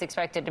and is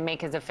expected to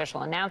make his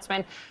official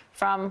announcement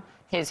from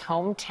his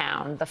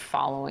hometown the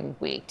following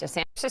week.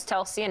 DeSantis just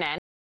tell CNN.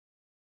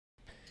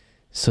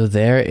 So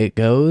there it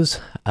goes.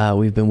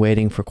 We've been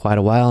waiting for quite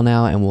a while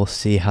now, and we'll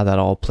see how that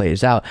all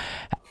plays out.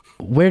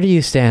 Where do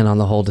you stand on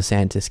the whole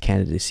DeSantis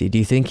candidacy? Do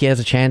you think he has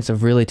a chance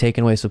of really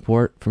taking away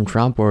support from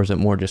Trump, or is it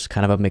more just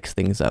kind of a mix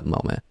things up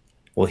moment?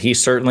 Well, he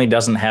certainly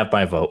doesn't have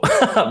my vote,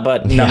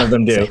 but none of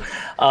them do.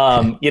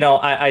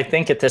 I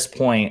think at this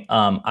point,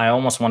 I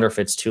almost wonder if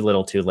it's too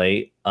little too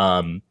late.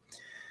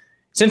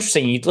 It's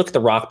interesting. You look at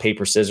the rock,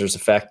 paper, scissors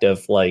effect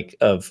of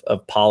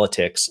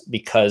politics,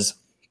 because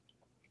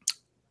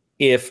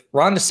if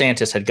Ron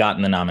DeSantis had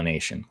gotten the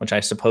nomination, which I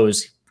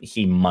suppose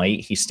he might,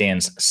 he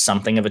stands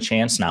something of a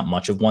chance, not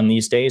much of one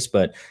these days,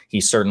 but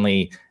he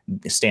certainly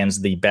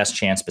stands the best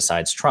chance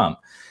besides Trump.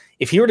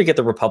 If he were to get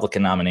the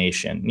Republican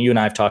nomination, you and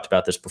I have talked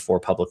about this before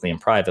publicly and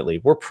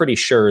privately, we're pretty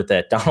sure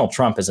that Donald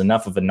Trump is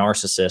enough of a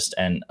narcissist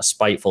and a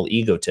spiteful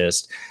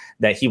egotist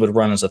that he would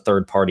run as a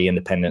third-party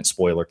independent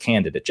spoiler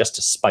candidate just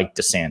to spite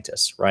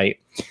DeSantis, right?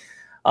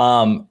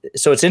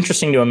 So it's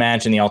interesting to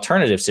imagine the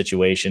alternative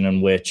situation in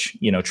which,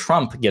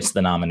 Trump gets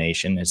the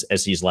nomination,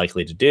 as he's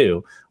likely to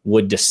do.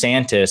 Would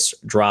DeSantis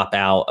drop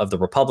out of the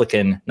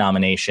Republican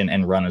nomination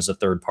and run as a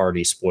third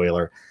party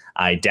spoiler?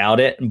 I doubt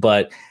it.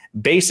 But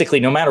basically,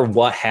 no matter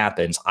what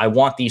happens, I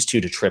want these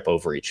two to trip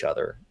over each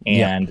other.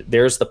 And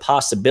there's the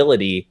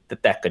possibility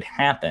that could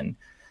happen.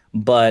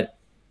 But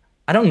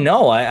I don't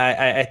know. I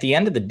at the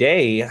end of the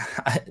day,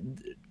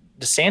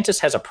 DeSantis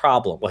has a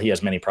problem. Well, he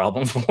has many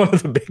problems, but one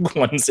of the big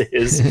ones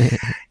is,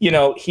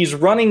 he's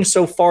running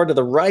so far to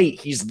the right.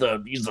 He's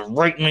the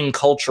right-wing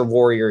culture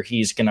warrior.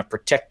 He's going to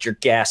protect your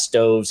gas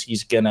stoves.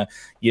 He's going to,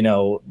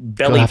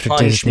 belly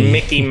punch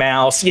Mickey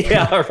Mouse.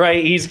 Yeah,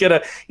 right. He's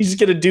going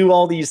to do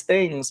all these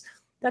things.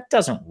 That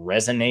doesn't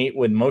resonate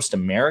with most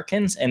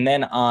Americans. And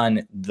then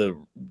on the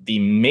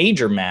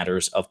major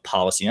matters of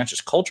policy, not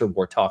just culture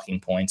war talking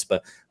points,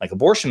 but like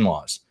abortion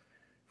laws.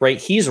 Right,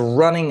 he's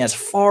running as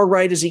far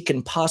right as he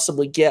can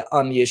possibly get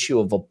on the issue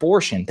of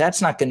abortion.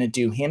 That's not going to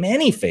do him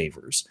any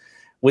favors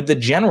with the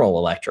general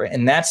electorate,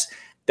 and that's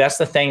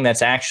the thing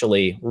that's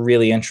actually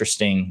really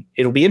interesting.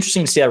 It'll be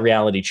interesting to see a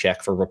reality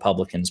check for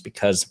Republicans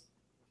because,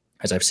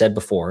 as I've said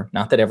before,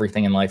 not that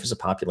everything in life is a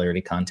popularity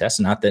contest,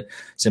 not that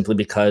simply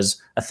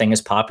because a thing is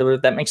popular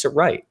that makes it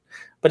right.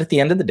 But at the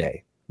end of the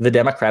day, the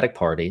Democratic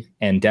Party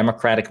and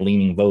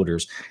Democratic-leaning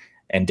voters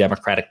and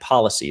Democratic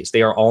policies,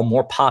 they are all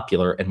more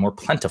popular and more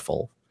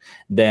plentiful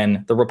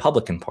than the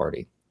Republican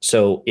Party.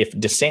 So if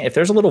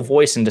there's a little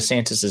voice in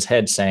DeSantis's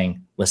head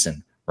saying,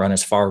 listen, run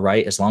as far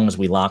right, as long as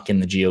we lock in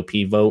the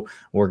GOP vote,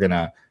 we're going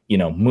to,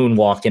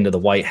 moonwalk into the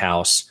White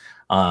House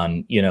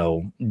on,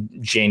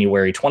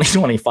 January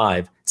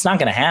 2025. It's not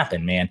going to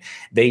happen, man.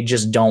 They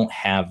just don't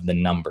have the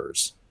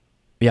numbers.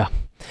 Yeah.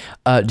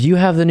 Do you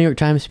have the New York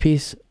Times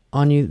piece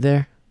on you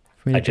there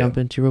for me to jump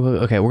into?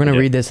 Okay, we're going to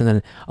read this and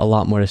then a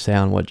lot more to say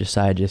on what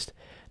Josiah just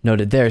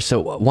noted there.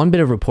 So one bit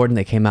of reporting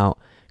that came out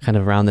kind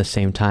of around the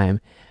same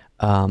time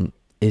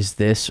is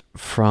this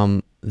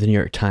from the New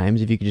York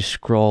Times. If you could just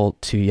scroll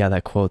to,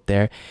 that quote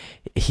there.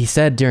 He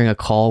said during a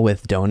call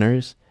with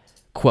donors,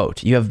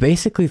 quote, "You have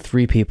basically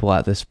three people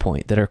at this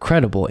point that are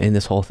credible in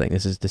this whole thing."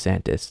 This is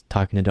DeSantis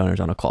talking to donors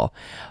on a call.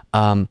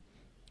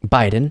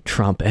 Biden,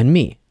 Trump, and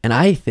me. And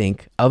I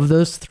think of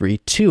those three,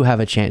 two have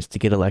a chance to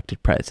get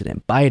elected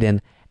president. Biden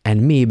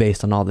and me,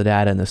 based on all the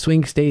data in the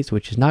swing states,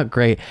 which is not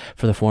great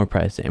for the former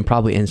president and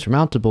probably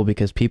insurmountable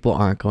because people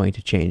aren't going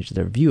to change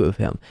their view of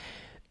him.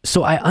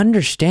 So I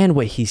understand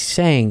what he's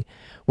saying,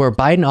 where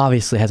Biden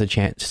obviously has a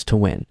chance to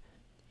win.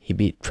 He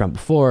beat Trump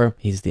before,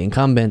 he's the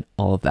incumbent,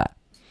 all of that.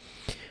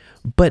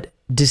 But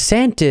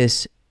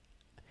DeSantis,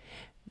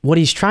 what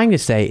he's trying to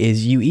say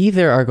is you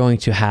either are going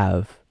to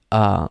have,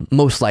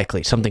 most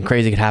likely, something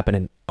crazy could happen,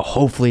 and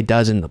hopefully it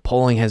doesn't. The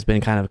polling has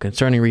been kind of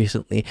concerning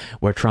recently,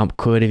 where Trump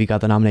could, if he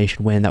got the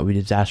nomination, win. That would be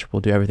a disaster. We'll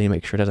do everything to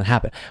make sure it doesn't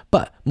happen.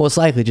 But most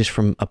likely, just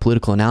from a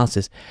political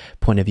analysis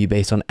point of view,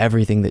 based on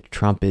everything that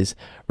Trump is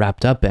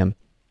wrapped up in,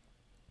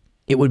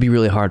 it would be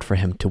really hard for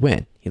him to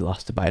win. He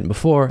lost to Biden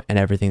before, and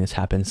everything that's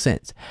happened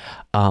since.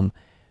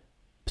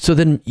 So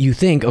then you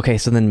think, okay,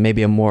 so then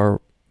maybe a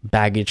more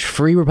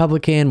baggage-free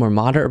Republican, more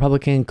moderate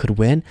Republican could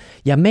win.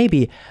 Yeah,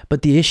 maybe.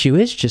 But the issue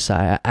is,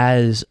 Josiah,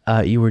 as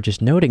you were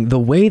just noting, the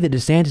way that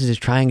DeSantis is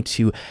trying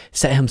to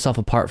set himself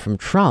apart from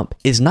Trump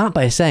is not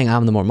by saying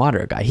I'm the more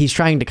moderate guy. He's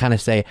trying to kind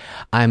of say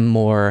I'm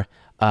more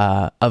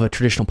of a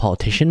traditional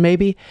politician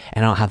maybe,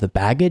 and I don't have the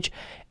baggage.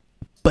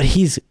 But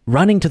he's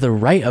running to the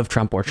right of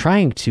Trump, or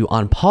trying to,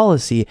 on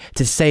policy,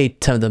 to say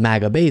to the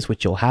MAGA base,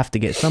 which you'll have to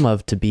get some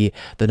of to be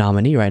the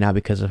nominee right now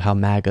because of how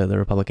MAGA the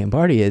Republican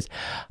Party is.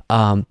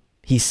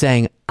 He's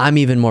saying, I'm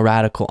even more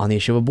radical on the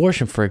issue of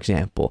abortion, for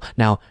example.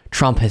 Now,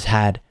 Trump has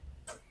had,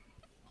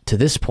 to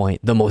this point,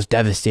 the most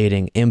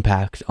devastating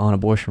impact on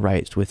abortion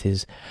rights with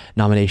his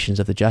nominations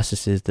of the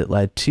justices that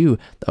led to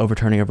the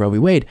overturning of Roe v.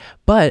 Wade.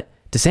 But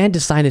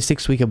DeSantis signed a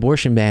 6-week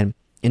abortion ban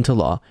into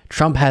law.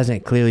 Trump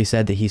hasn't clearly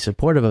said that he's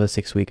supportive of a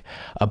 6-week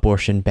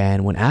abortion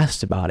ban when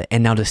asked about it.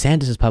 And now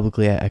DeSantis is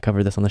publicly, I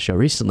covered this on the show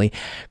recently,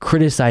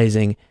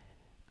 criticizing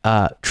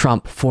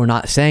Trump for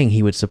not saying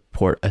he would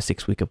support a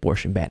 6-week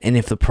abortion ban. And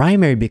if the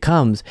primary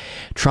becomes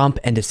Trump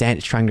and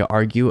DeSantis trying to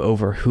argue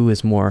over who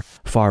is more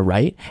far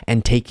right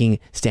and taking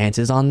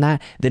stances on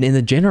that, then in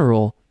the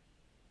general,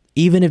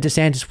 even if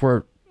DeSantis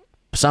were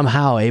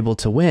somehow able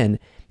to win,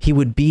 he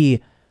would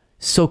be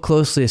so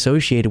closely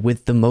associated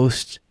with the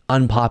most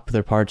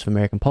unpopular parts of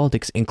American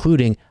politics,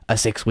 including a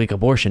 6-week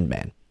abortion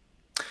ban.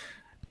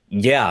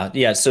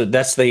 Yeah. So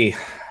that's the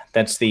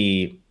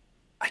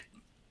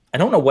I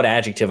don't know what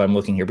adjective I'm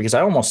looking here, because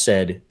I almost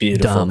said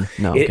beautiful. Dumb.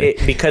 No, okay.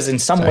 Because in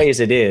some ways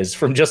it is,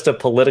 from just a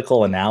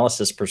political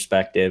analysis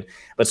perspective,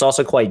 but it's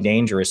also quite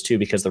dangerous too,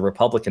 because the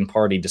Republican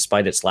Party,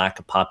 despite its lack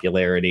of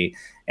popularity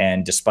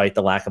and despite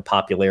the lack of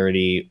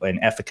popularity and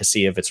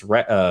efficacy of its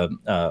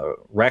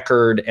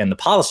record and the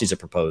policies it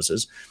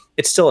proposes,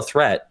 it's still a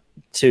threat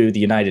to the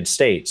United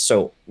States.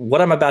 So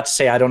what I'm about to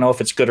say, I don't know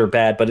if it's good or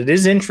bad, but it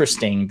is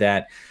interesting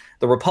that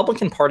the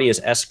Republican Party has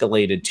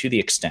escalated to the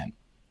extent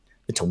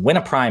that to win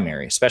a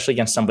primary, especially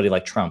against somebody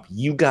like Trump,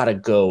 you got to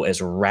go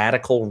as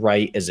radical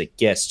right as it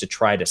gets to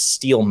try to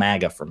steal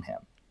MAGA from him.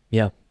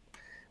 Yeah.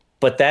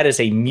 But that is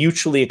a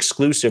mutually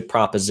exclusive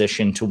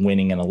proposition to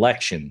winning an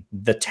election.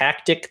 The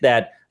tactic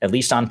that, at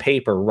least on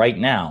paper right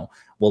now,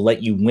 will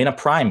let you win a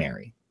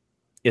primary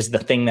is the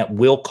thing that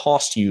will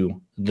cost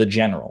you the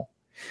general.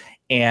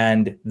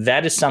 And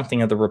that is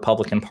something of the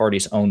Republican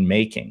Party's own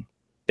making.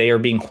 They are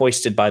being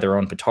hoisted by their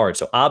own petard.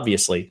 So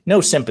obviously,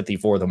 no sympathy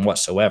for them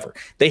whatsoever.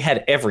 They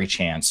had every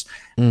chance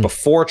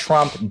before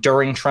Trump,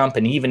 during Trump,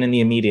 and even in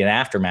the immediate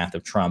aftermath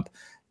of Trump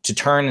to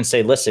turn and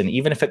say, listen,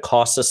 even if it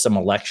costs us some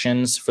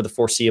elections for the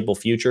foreseeable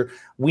future,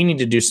 we need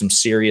to do some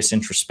serious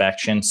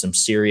introspection, some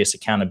serious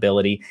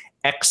accountability,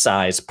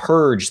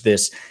 purge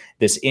this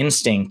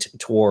instinct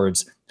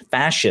towards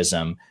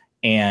fascism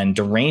and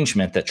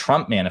derangement that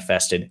Trump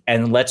manifested,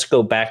 and let's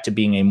go back to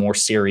being a more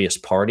serious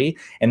party,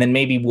 and then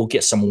maybe we'll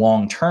get some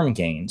long-term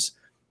gains.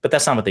 But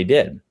that's not what they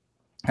did.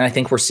 And I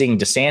think we're seeing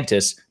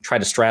DeSantis try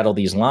to straddle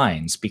these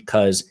lines,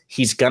 because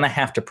he's going to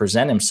have to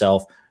present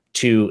himself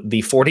to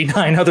the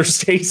 49 other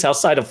states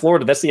outside of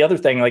Florida. That's the other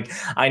thing. Like,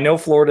 I know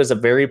Florida is a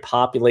very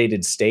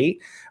populated state,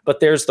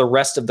 but there's the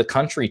rest of the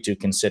country to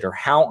consider.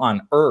 How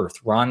on earth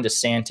Ron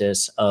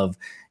DeSantis of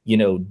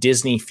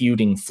Disney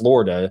feuding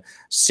Florida,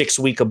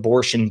 6-week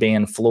abortion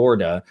ban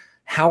Florida,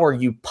 how are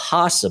you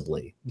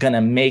possibly going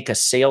to make a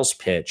sales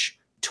pitch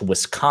to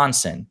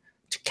Wisconsin,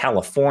 to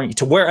California,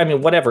 to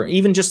whatever,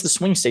 even just the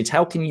swing states?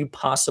 How can you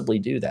possibly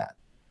do that?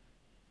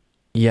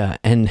 Yeah.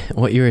 And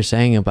what you were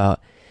saying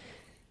about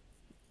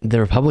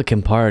the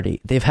Republican Party,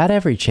 they've had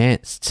every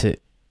chance to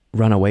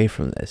run away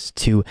from this,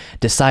 to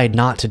decide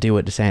not to do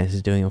what DeSantis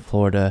is doing in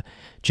Florida,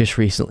 just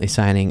recently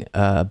signing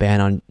a ban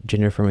on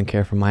gender-affirming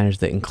care for minors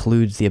that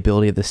includes the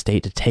ability of the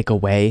state to take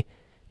away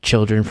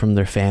children from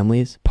their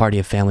families, party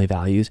of family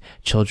values,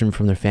 children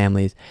from their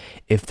families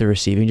if they're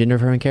receiving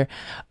gender-affirming care.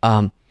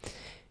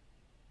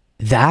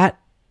 That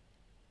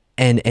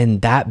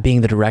and that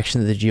being the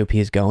direction that the GOP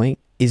is going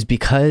is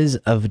because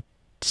of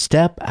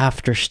step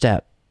after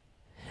step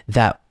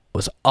that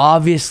was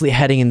obviously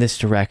heading in this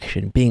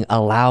direction being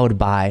allowed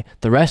by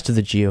the rest of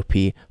the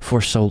GOP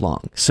for so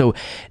long. So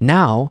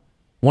now,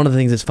 one of the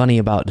things that's funny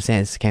about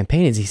DeSantis'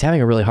 campaign is he's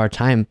having a really hard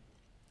time,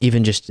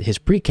 even just his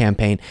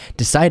pre-campaign,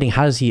 deciding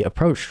how does he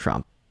approach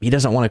Trump. He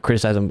doesn't want to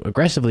criticize him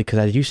aggressively because,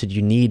 as you said,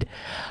 you need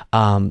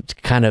to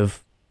kind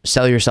of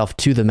sell yourself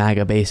to the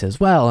MAGA base as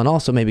well, and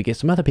also maybe get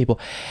some other people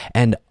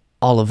and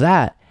all of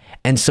that.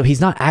 And so he's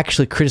not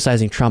actually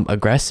criticizing Trump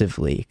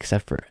aggressively,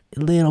 except for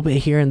a little bit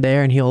here and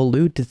there, and he'll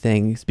allude to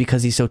things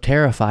because he's so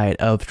terrified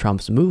of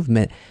Trump's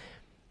movement.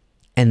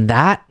 And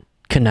that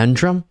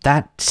conundrum,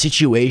 that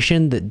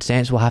situation that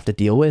DeSantis will have to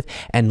deal with,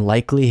 and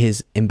likely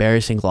his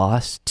embarrassing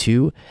loss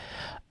to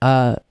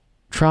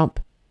Trump,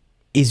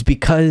 is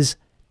because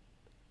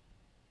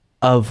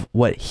of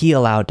what he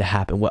allowed to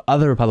happen, what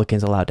other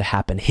Republicans allowed to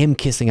happen, him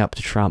kissing up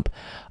to Trump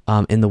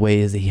in the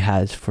ways that he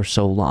has for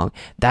so long.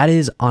 That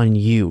is on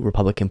you,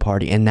 Republican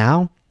Party. And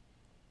now,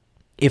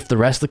 if the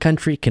rest of the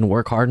country can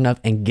work hard enough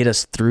and get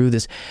us through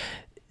this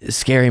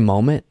scary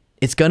moment,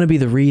 it's going to be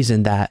the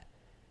reason that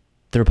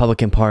the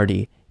Republican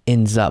Party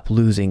ends up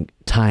losing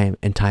time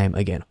and time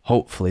again.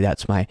 Hopefully,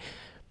 that's my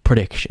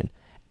prediction.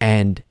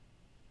 And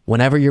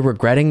whenever you're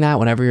regretting that,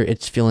 whenever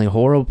it's feeling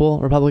horrible,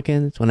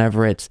 Republicans,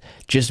 whenever it's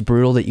just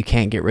brutal that you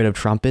can't get rid of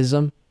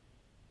Trumpism,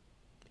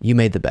 you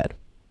made the bed.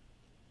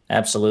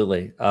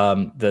 Absolutely.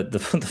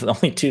 The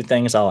only two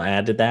things I'll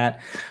add to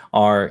that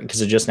are, because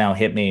it just now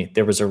hit me,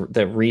 there was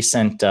the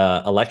recent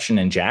election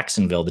in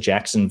Jacksonville,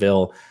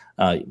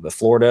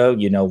 Florida,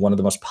 one of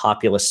the most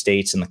populous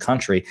states in the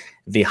country,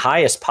 the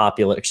highest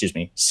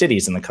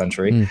cities in the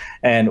country,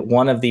 and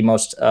one of the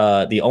most,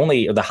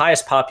 the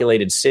highest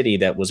populated city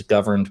that was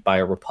governed by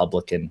a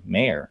Republican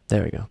mayor.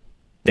 There we go.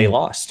 They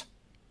lost.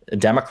 A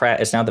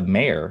Democrat is now the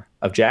mayor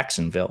of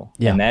Jacksonville,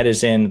 yeah. And that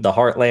is in the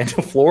heartland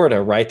of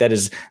Florida, right?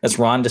 That's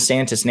Ron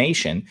DeSantis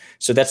nation.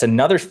 So that's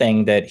another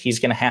thing that he's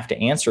going to have to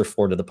answer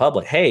for to the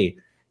public. Hey,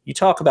 you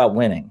talk about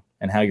winning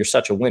and how you're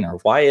such a winner.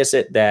 Why is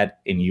it that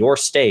in your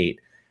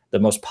state, the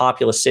most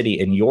populous city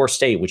in your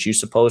state, which you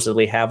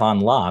supposedly have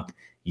on lock,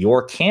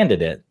 your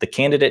candidate, the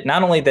candidate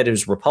not only that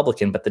is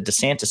Republican, but the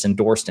DeSantis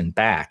endorsed and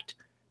backed,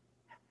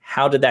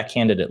 how did that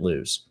candidate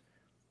lose?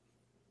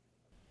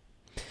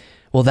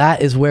 Well,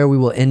 that is where we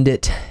will end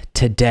it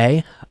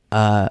today,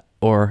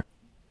 or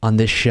on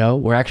this show.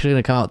 We're actually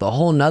going to come out with a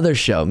whole nother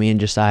show, me and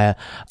Josiah,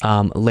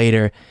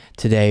 later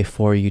today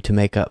for you to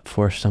make up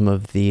for some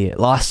of the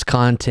lost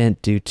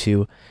content due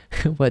to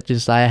what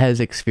Josiah has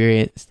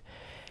experienced.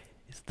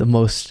 It's the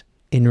most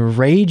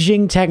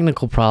enraging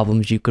technical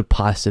problems you could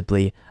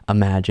possibly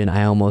imagine.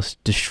 I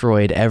almost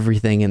destroyed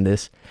everything in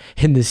this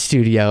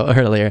studio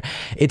earlier.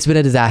 It's been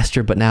a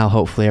disaster, but now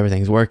hopefully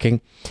everything's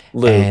working.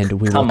 Luke, and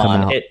we come will come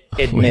on, out.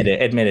 Admit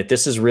it.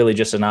 This is really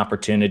just an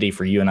opportunity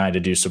for you and I to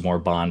do some more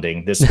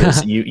bonding. There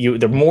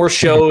are more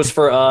shows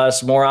for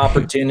us, more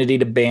opportunity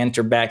to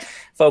banter back.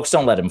 Folks,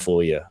 don't let him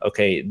fool you.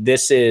 Okay,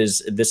 this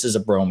is a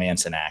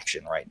bromance in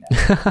action right now.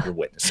 You're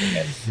witnessing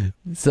it.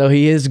 So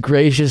he is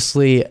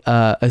graciously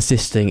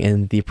assisting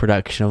in the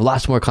production of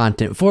lots more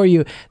content for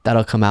you.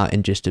 That'll come out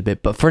in just a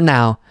bit. But for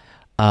now,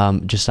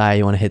 Josiah,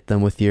 you want to hit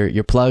them with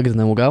your plugs and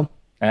then we'll go?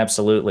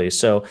 Absolutely.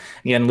 So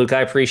again, Luke,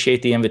 I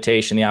appreciate the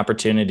invitation, the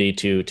opportunity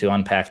to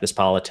unpack this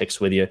politics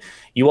with you.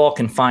 You all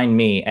can find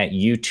me at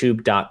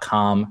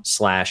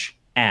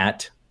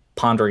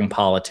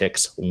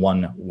youtube.com/@ponderingpolitics,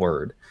 one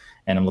word.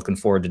 And I'm looking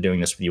forward to doing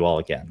this with you all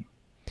again.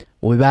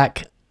 We'll be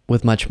back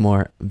with much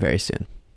more very soon.